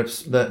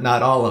manuscripts, but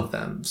not all of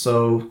them.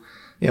 So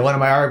one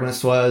of my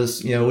arguments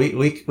was,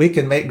 we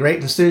can make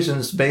great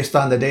decisions based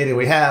on the data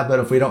we have, but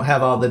if we don't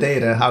have all the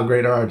data, how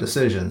great are our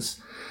decisions?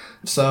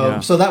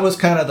 So that was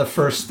kind of the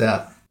first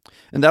step.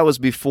 And that was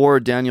before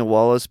Daniel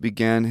Wallace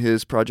began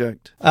his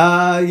project?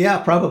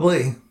 Yeah,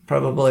 probably.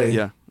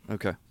 Yeah,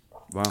 okay.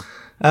 Wow.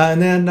 And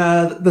then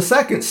the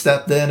second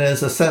step then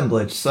is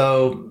assemblage.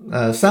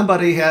 So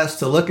somebody has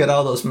to look at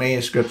all those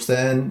manuscripts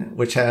then,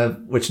 which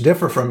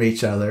differ from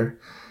each other,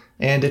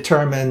 and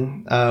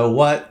determine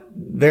what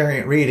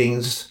variant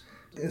readings.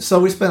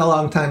 So we spent a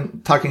long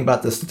time talking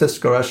about the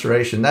statistical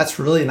restoration. That's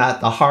really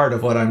not the heart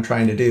of what I'm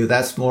trying to do.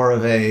 That's more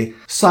of a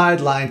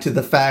sideline to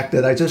the fact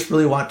that I just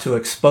really want to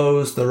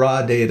expose the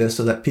raw data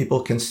so that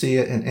people can see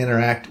it and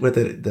interact with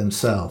it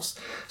themselves.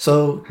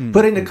 So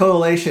putting the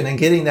correlation and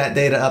getting that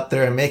data up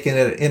there and making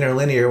it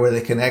interlinear where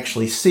they can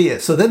actually see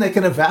it. So then they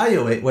can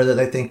evaluate whether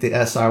they think the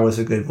SR was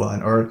a good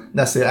one or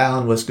Nestle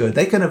Allen was good.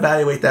 They can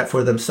evaluate that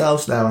for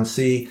themselves now and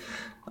see,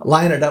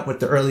 line it up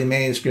with the early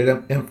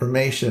manuscript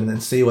information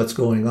and see what's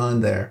going on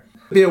there.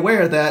 Be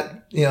aware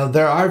that,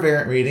 there are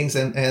variant readings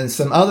and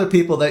some other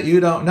people that you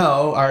don't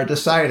know are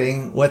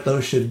deciding what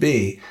those should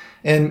be.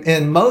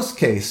 In most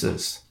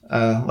cases,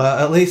 well,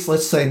 at least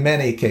let's say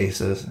many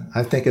cases,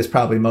 I think it's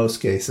probably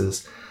most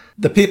cases,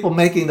 the people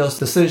making those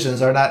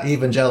decisions are not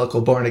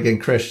evangelical born-again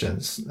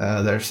Christians.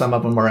 There's some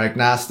of them are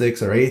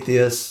agnostics or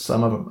atheists.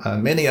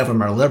 Many of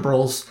them are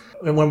liberals.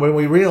 And when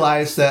we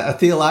realize that a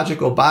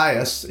theological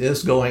bias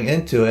is going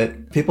into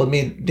it, people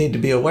need to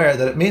be aware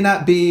that it may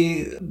not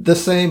be the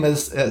same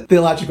as a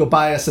theological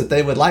bias that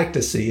they would like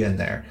to see in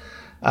there.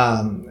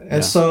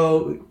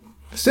 So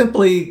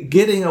simply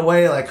getting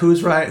away like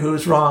who's right,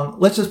 who's wrong,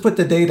 let's just put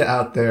the data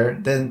out there,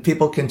 then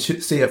people can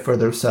see it for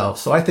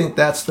themselves. So I think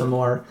that's the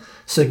more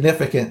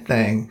significant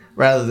thing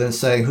rather than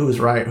saying who's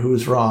right,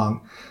 who's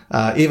wrong.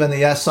 Even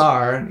the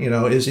SR,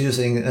 is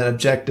using an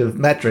objective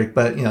metric,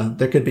 but,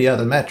 there could be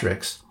other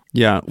metrics.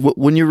 Yeah.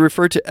 When you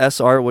refer to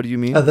SR, what do you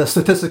mean? The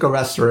statistical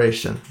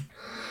restoration.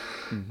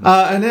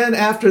 And then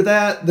after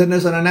that, then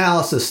there's an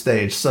analysis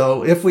stage.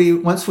 So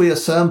once we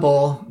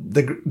assemble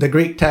the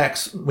Greek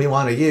text we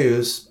want to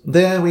use,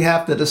 then we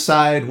have to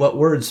decide what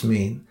words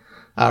mean.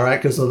 All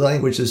right, because the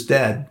language is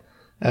dead.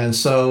 And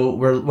so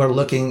we're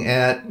looking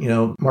at,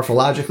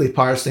 morphologically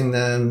parsing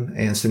them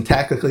and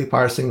syntactically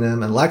parsing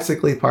them and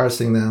lexically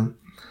parsing them.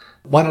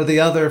 One of the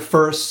other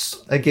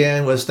firsts,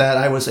 again, was that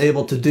I was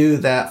able to do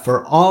that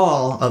for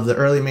all of the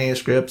early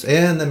manuscripts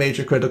and the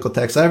major critical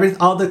texts,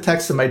 all the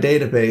texts in my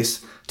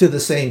database to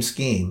the same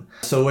scheme.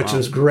 So which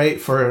was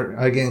great for,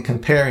 again,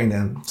 comparing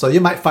them. So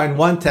you might find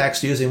one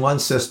text using one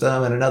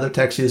system and another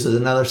text uses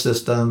another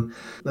system.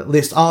 At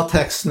least all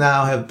texts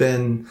now have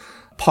been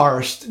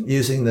parsed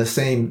using the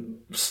same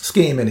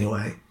scheme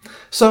anyway.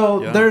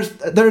 So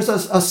there's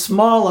a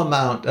small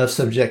amount of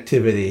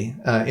subjectivity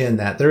in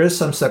that. There is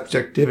some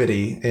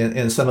subjectivity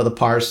in some of the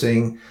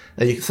parsing.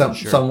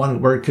 Some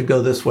one word could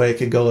go this way, it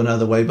could go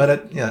another way,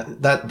 but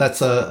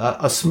that's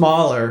a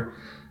smaller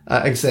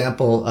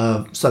example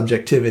of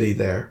subjectivity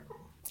there.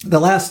 The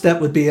last step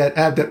would be at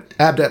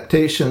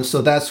adaptation.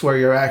 So that's where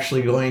you're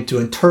actually going to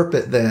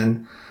interpret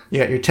then. You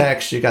got your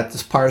text, you got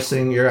this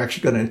parsing, you're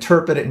actually going to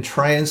interpret it and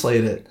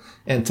translate it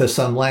into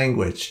some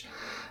language.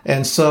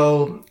 And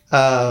so,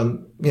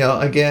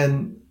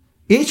 again,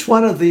 each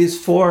one of these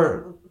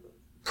four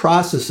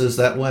processes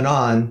that went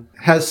on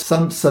has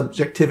some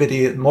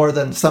subjectivity,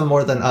 some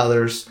more than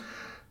others.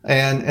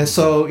 And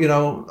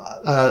so,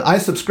 I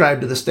subscribe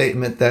to the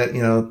statement that,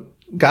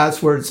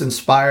 God's word's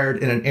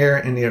inspired and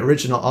inerrant in the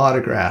original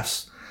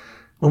autographs.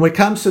 When it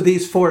comes to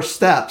these four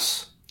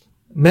steps,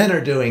 men are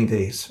doing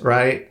these,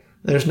 right?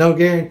 There's no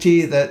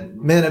guarantee that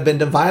men have been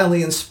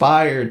divinely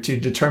inspired to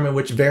determine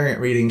which variant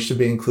readings should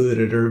be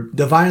included or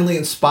divinely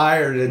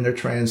inspired in their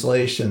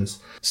translations.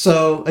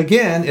 So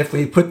again, if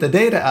we put the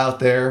data out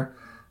there,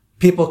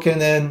 people can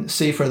then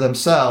see for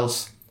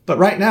themselves. But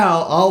right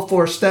now, all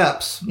four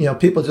steps,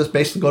 people just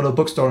basically go to a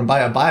bookstore and buy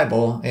a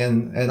Bible,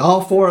 and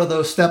all four of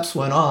those steps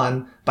went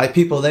on by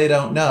people they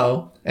don't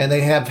know, and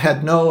they have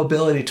had no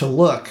ability to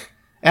look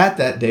at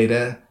that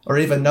data or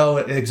even know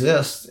it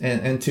exists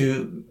and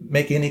to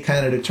make any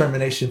kind of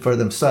determination for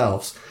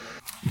themselves.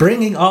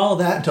 Bringing all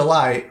that to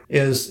light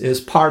is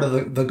part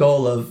of the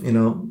goal of,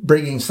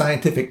 bringing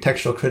scientific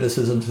textual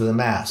criticism to the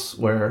mass,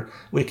 where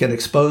we can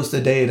expose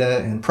the data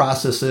and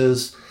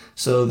processes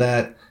so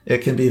that it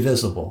can be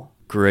visible.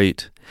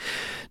 Great.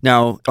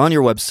 Now, on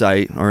your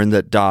website, or in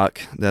that doc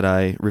that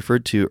I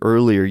referred to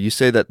earlier, you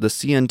say that the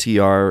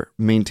CNTR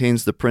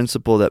maintains the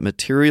principle that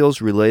materials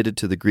related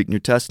to the Greek New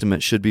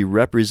Testament should be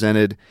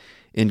represented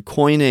in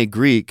Koine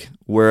Greek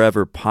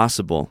wherever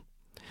possible.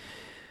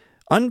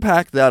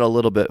 Unpack that a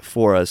little bit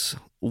for us.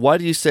 Why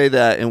do you say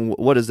that, and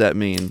what does that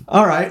mean?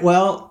 All right.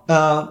 Well,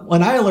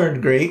 when I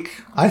learned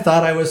Greek, I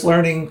thought I was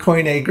learning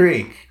Koine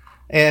Greek,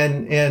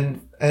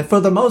 and for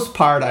the most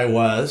part I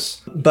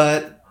was,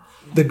 but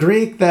the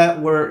Greek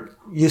that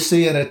you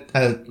see in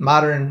a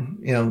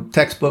modern,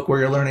 textbook where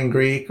you're learning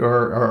Greek,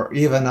 or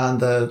even on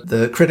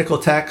the critical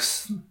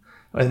texts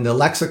and the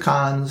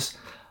lexicons,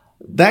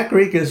 that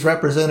Greek is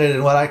represented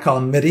in what I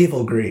call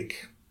medieval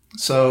Greek.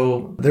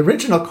 So the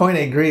original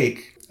Koine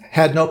Greek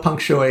had no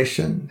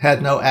punctuation,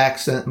 had no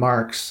accent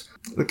marks.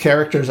 The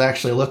characters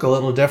actually look a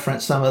little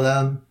different, some of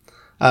them.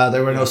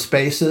 There were no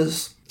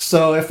spaces.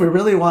 So if we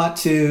really want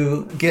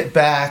to get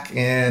back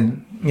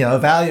and,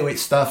 evaluate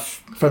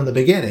stuff from the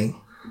beginning,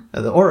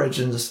 the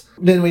origins,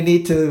 then we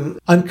need to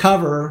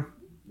uncover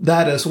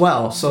that as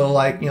well. So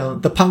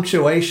the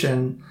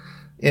punctuation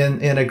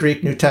in a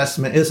Greek New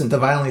Testament isn't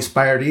divinely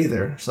inspired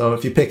either. So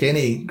if you pick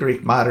any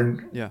Greek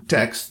modern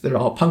text, they're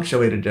all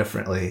punctuated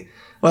differently.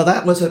 Well,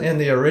 that wasn't in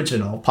the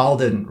original. Paul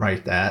didn't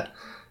write that.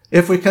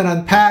 If we can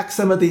unpack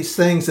some of these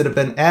things that have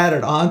been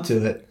added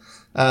onto it,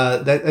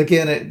 that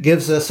again, it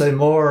gives us a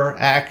more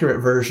accurate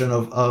version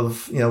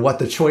of what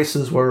the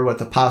choices were, what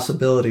the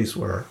possibilities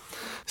were.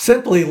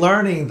 Simply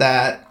learning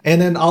that, and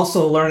then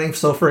also learning,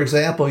 so for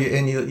example,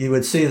 and you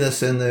would see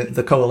this in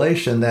the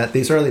collation, that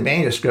these early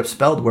manuscripts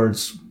spelled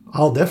words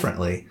all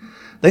differently.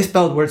 They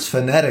spelled words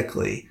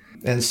phonetically.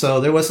 And so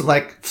there wasn't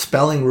like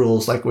spelling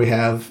rules like we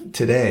have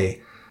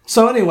today.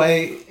 So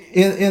anyway,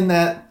 in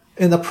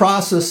the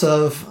process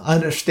of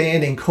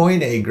understanding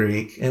Koine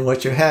Greek and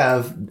what you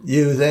have,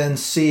 you then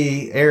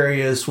see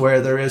areas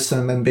where there is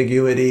some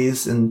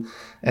ambiguities and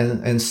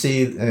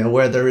see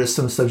where there is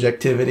some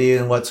subjectivity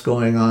in what's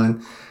going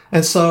on.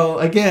 And so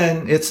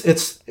again,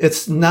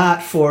 it's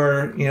not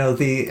for,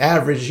 the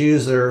average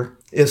user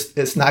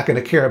is not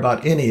going to care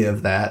about any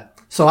of that.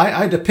 So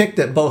I depict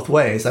it both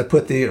ways. I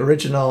put the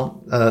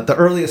original, the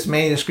earliest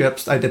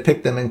manuscripts, I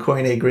depict them in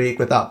Koine Greek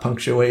without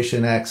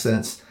punctuation,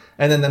 accents.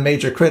 And then the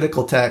major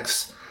critical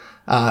texts,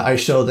 I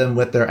show them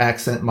with their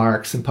accent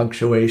marks and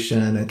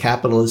punctuation and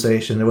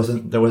capitalization.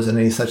 There wasn't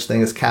any such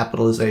thing as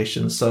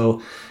capitalization.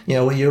 So,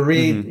 when you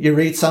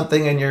read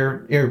something in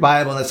your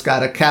Bible that's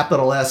got a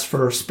capital S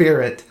for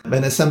spirit,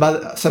 and then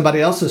somebody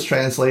else's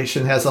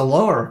translation has a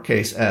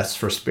lowercase s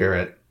for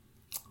spirit.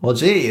 Well,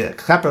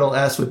 capital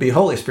S would be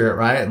Holy Spirit,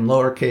 right? And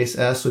lowercase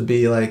s would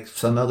be like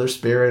some other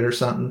spirit or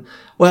something.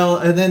 Well,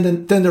 and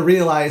then to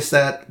realize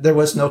that there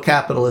was no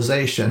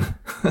capitalization.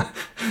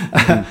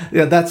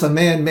 That's a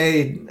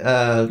man-made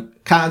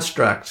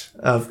construct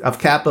of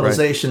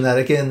capitalization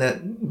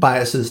that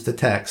biases the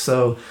text.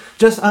 So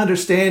just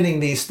understanding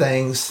these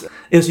things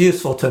is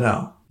useful to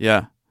know.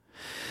 Yeah.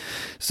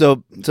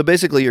 So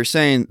basically you're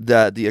saying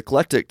that the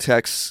eclectic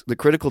texts, the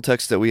critical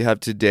texts that we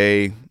have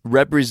today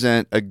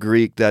represent a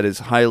Greek that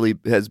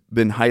has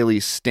been highly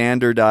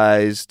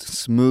standardized,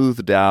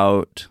 smoothed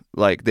out,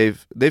 like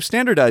they've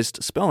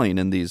standardized spelling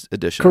in these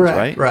editions, correct,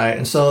 right? Right.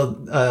 And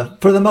so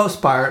for the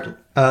most part,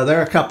 there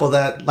are a couple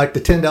that, like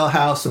the Tyndale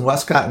House and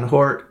Westcott and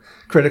Hort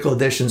critical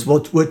editions,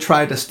 would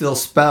try to still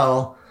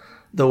spell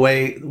the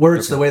way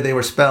they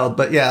were spelled.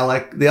 But yeah,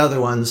 like the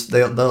other ones,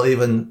 they'll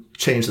even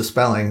change the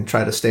spelling and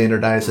try to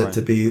standardize it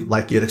to be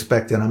like you'd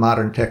expect in a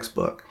modern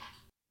textbook.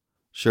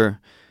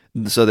 Sure.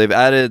 So they've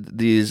added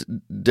these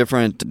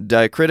different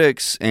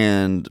diacritics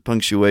and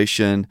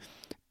punctuation,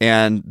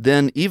 and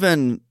then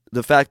even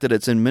the fact that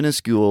it's in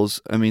minuscules,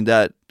 I mean,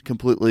 that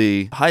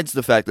completely hides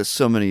the fact that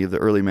so many of the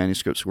early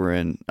manuscripts were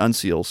in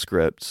uncial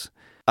scripts.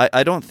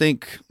 I don't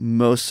think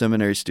most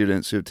seminary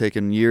students who have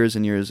taken years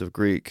and years of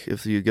Greek,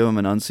 if you give them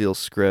an uncial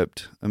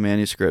script, a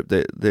manuscript,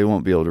 they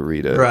won't be able to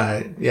read it.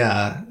 Right,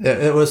 yeah.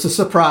 It was a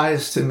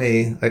surprise to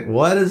me. Like,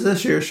 what is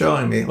this you're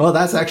showing me? Well,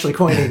 that's actually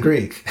Koine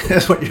Greek.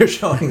 That's what you're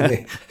showing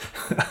me.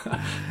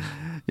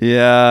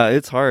 Yeah,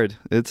 it's hard.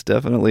 It's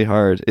definitely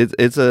hard.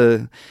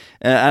 And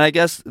I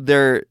guess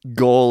their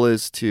goal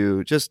is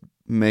to just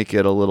make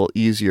it a little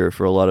easier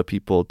for a lot of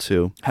people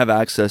to have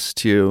access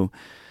to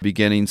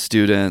beginning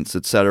students,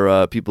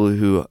 etc., people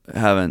who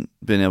haven't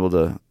been able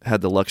to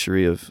had the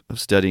luxury of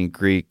studying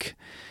Greek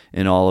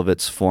in all of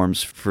its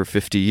forms for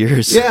 50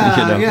 years.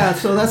 Yeah, yeah.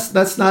 So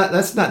that's not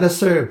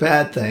necessarily a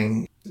bad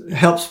thing. It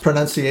helps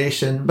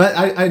pronunciation, but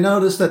I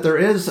noticed that there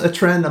is a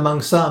trend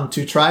among some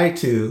to try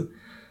to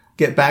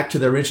get back to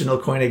the original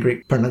Koine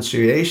Greek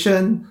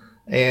pronunciation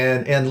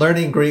and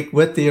learning Greek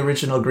with the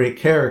original Greek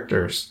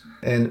characters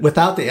and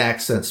without the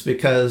accents,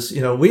 because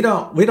we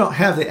don't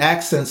have the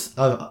accents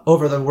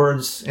over the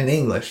words in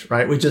English,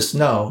 right? We just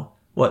know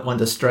what one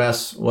to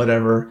stress,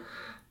 whatever.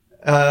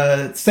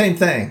 Same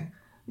thing.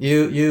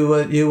 You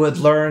would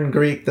learn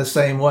Greek the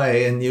same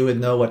way, and you would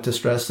know what to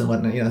stress and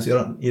what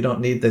so you don't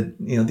need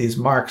these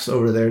marks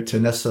over there to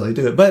necessarily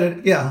do it.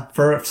 But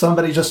for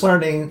somebody just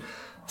learning,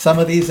 some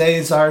of these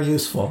aids are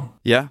useful.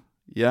 Yeah.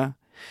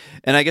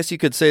 And I guess you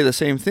could say the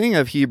same thing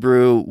of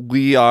Hebrew.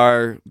 We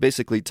are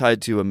basically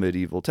tied to a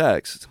medieval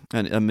text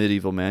and a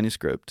medieval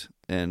manuscript,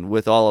 and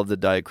with all of the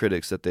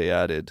diacritics that they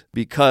added,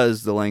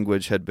 because the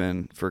language had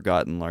been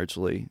forgotten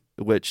largely,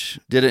 which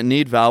didn't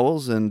need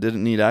vowels and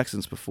didn't need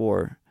accents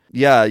before.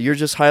 Yeah, you're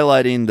just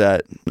highlighting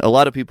that a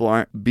lot of people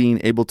aren't being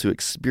able to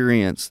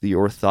experience the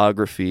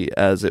orthography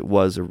as it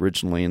was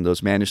originally in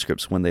those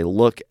manuscripts when they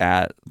look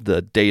at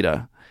the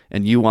data.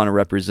 And you want to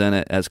represent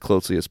it as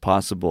closely as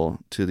possible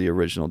to the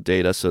original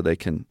data so they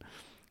can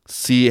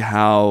see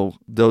how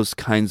those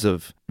kinds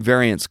of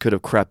variants could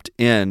have crept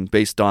in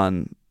based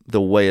on the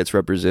way it's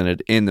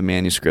represented in the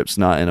manuscripts,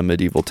 not in a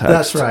medieval text.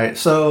 That's right.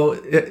 So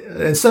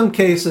in some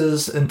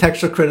cases, in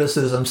textual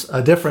criticisms,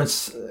 a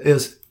difference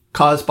is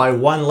caused by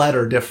one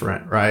letter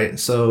different, right?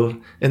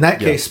 So in that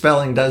case,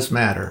 spelling does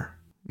matter.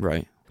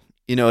 Right.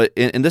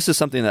 And this is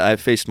something that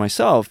I've faced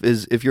myself,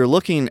 is if you're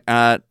looking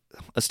at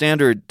a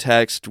standard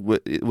text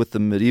with the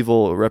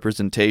medieval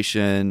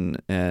representation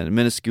and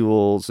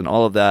minuscules and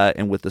all of that,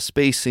 and with the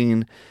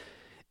spacing,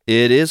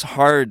 It is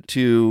hard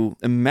to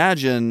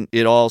imagine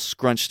it all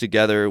scrunched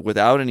together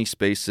without any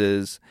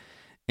spaces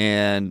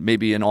and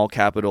maybe in all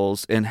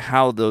capitals, and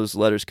how those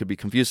letters could be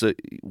confused. So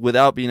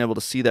without being able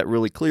to see that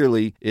really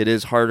clearly, it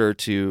is harder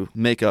to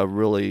make a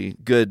really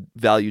good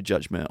value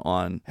judgment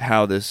on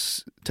how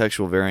this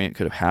textual variant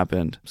could have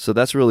happened. So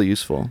that's really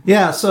useful.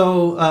 Yeah,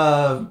 so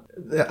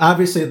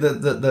obviously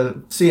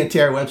the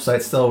CNTR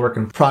website's still a work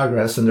in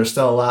progress, and there's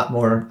still a lot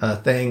more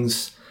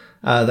things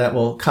that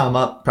will come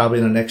up probably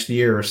in the next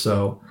year or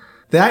so.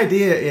 The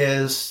idea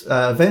is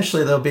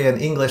eventually there'll be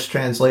an English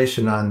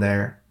translation on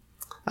there,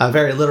 a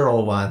very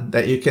literal one,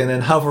 that you can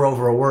then hover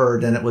over a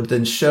word and it would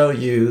then show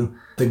you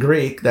the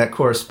Greek that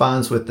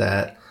corresponds with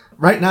that.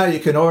 Right now you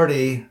can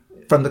already,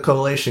 from the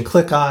collation,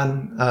 click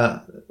on,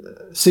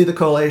 see the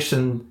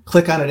collation,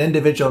 click on an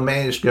individual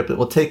manuscript. It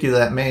will take you to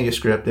that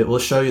manuscript. It will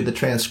show you the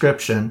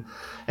transcription.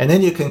 And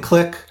then you can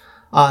click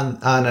on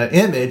an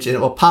image and it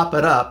will pop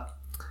it up.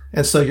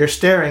 And so you're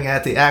staring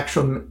at the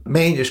actual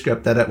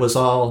manuscript that it was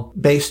all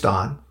based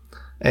on.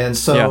 And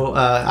so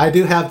I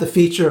do have the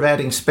feature of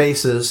adding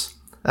spaces,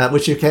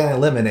 which you can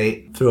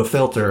eliminate through a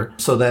filter,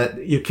 so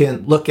that you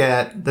can look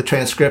at the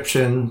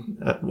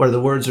transcription where the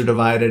words are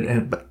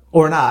divided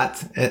or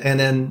not, and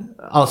then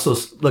also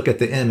look at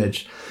the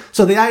image.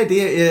 So the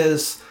idea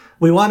is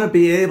we want to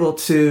be able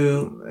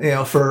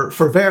to,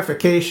 for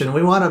verification,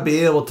 we want to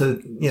be able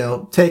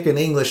to, take an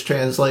English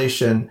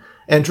translation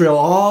and drill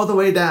all the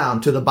way down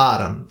to the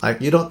bottom.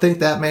 Like, you don't think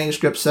that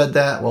manuscript said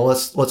that? Well,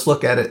 let's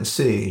look at it and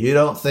see. You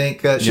don't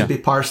think it should be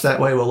parsed that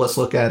way? Well, let's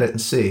look at it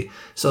and see.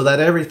 So that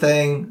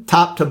everything,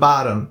 top to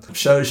bottom,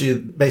 shows you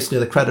basically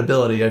the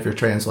credibility of your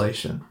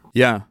translation.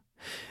 Yeah.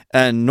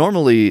 And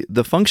normally,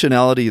 the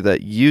functionality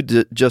that you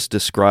just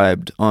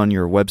described on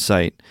your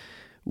website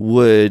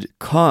would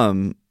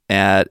come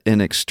at an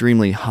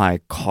extremely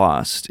high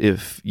cost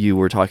if you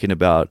were talking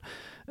about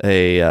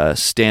a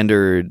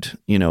standard,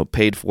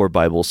 paid for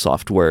Bible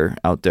software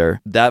out there.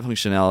 That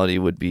functionality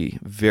would be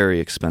very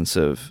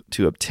expensive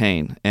to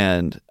obtain.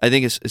 And I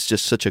think it's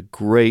just such a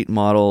great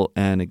model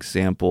and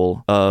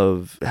example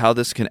of how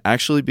this can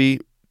actually be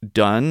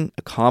done,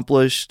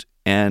 accomplished,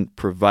 and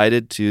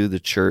provided to the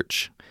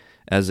church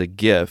as a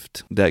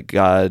gift that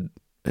God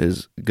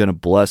is going to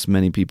bless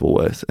many people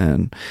with,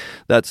 and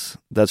that's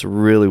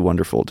really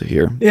wonderful to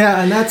hear.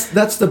 Yeah, and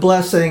that's the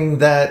blessing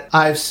that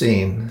I've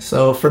seen.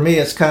 So for me,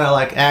 it's kind of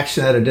like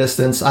action at a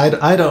distance.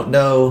 I don't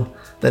know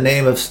the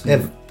name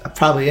of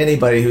probably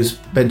anybody who's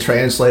been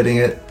translating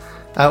it.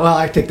 Well,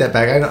 I take that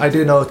back. I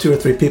do know 2 or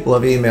 3 people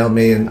have emailed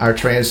me and are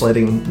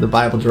translating the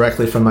Bible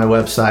directly from my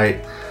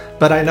website.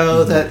 But I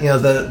know that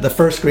the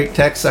first Greek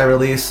text I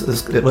released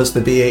it was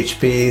the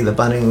BHP, the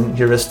Bunning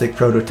heuristic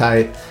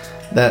prototype.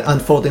 That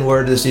unfolding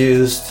word is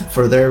used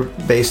for their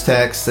base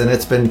text, and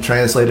it's been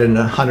translated in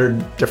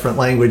 100 different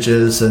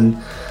languages. And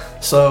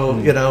so,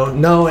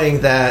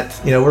 knowing that,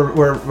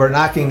 we're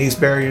knocking these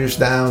barriers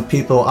down,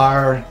 people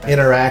are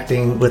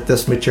interacting with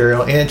this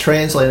material and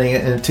translating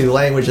it into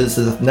languages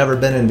that have never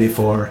been in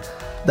before,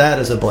 that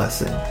is a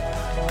blessing.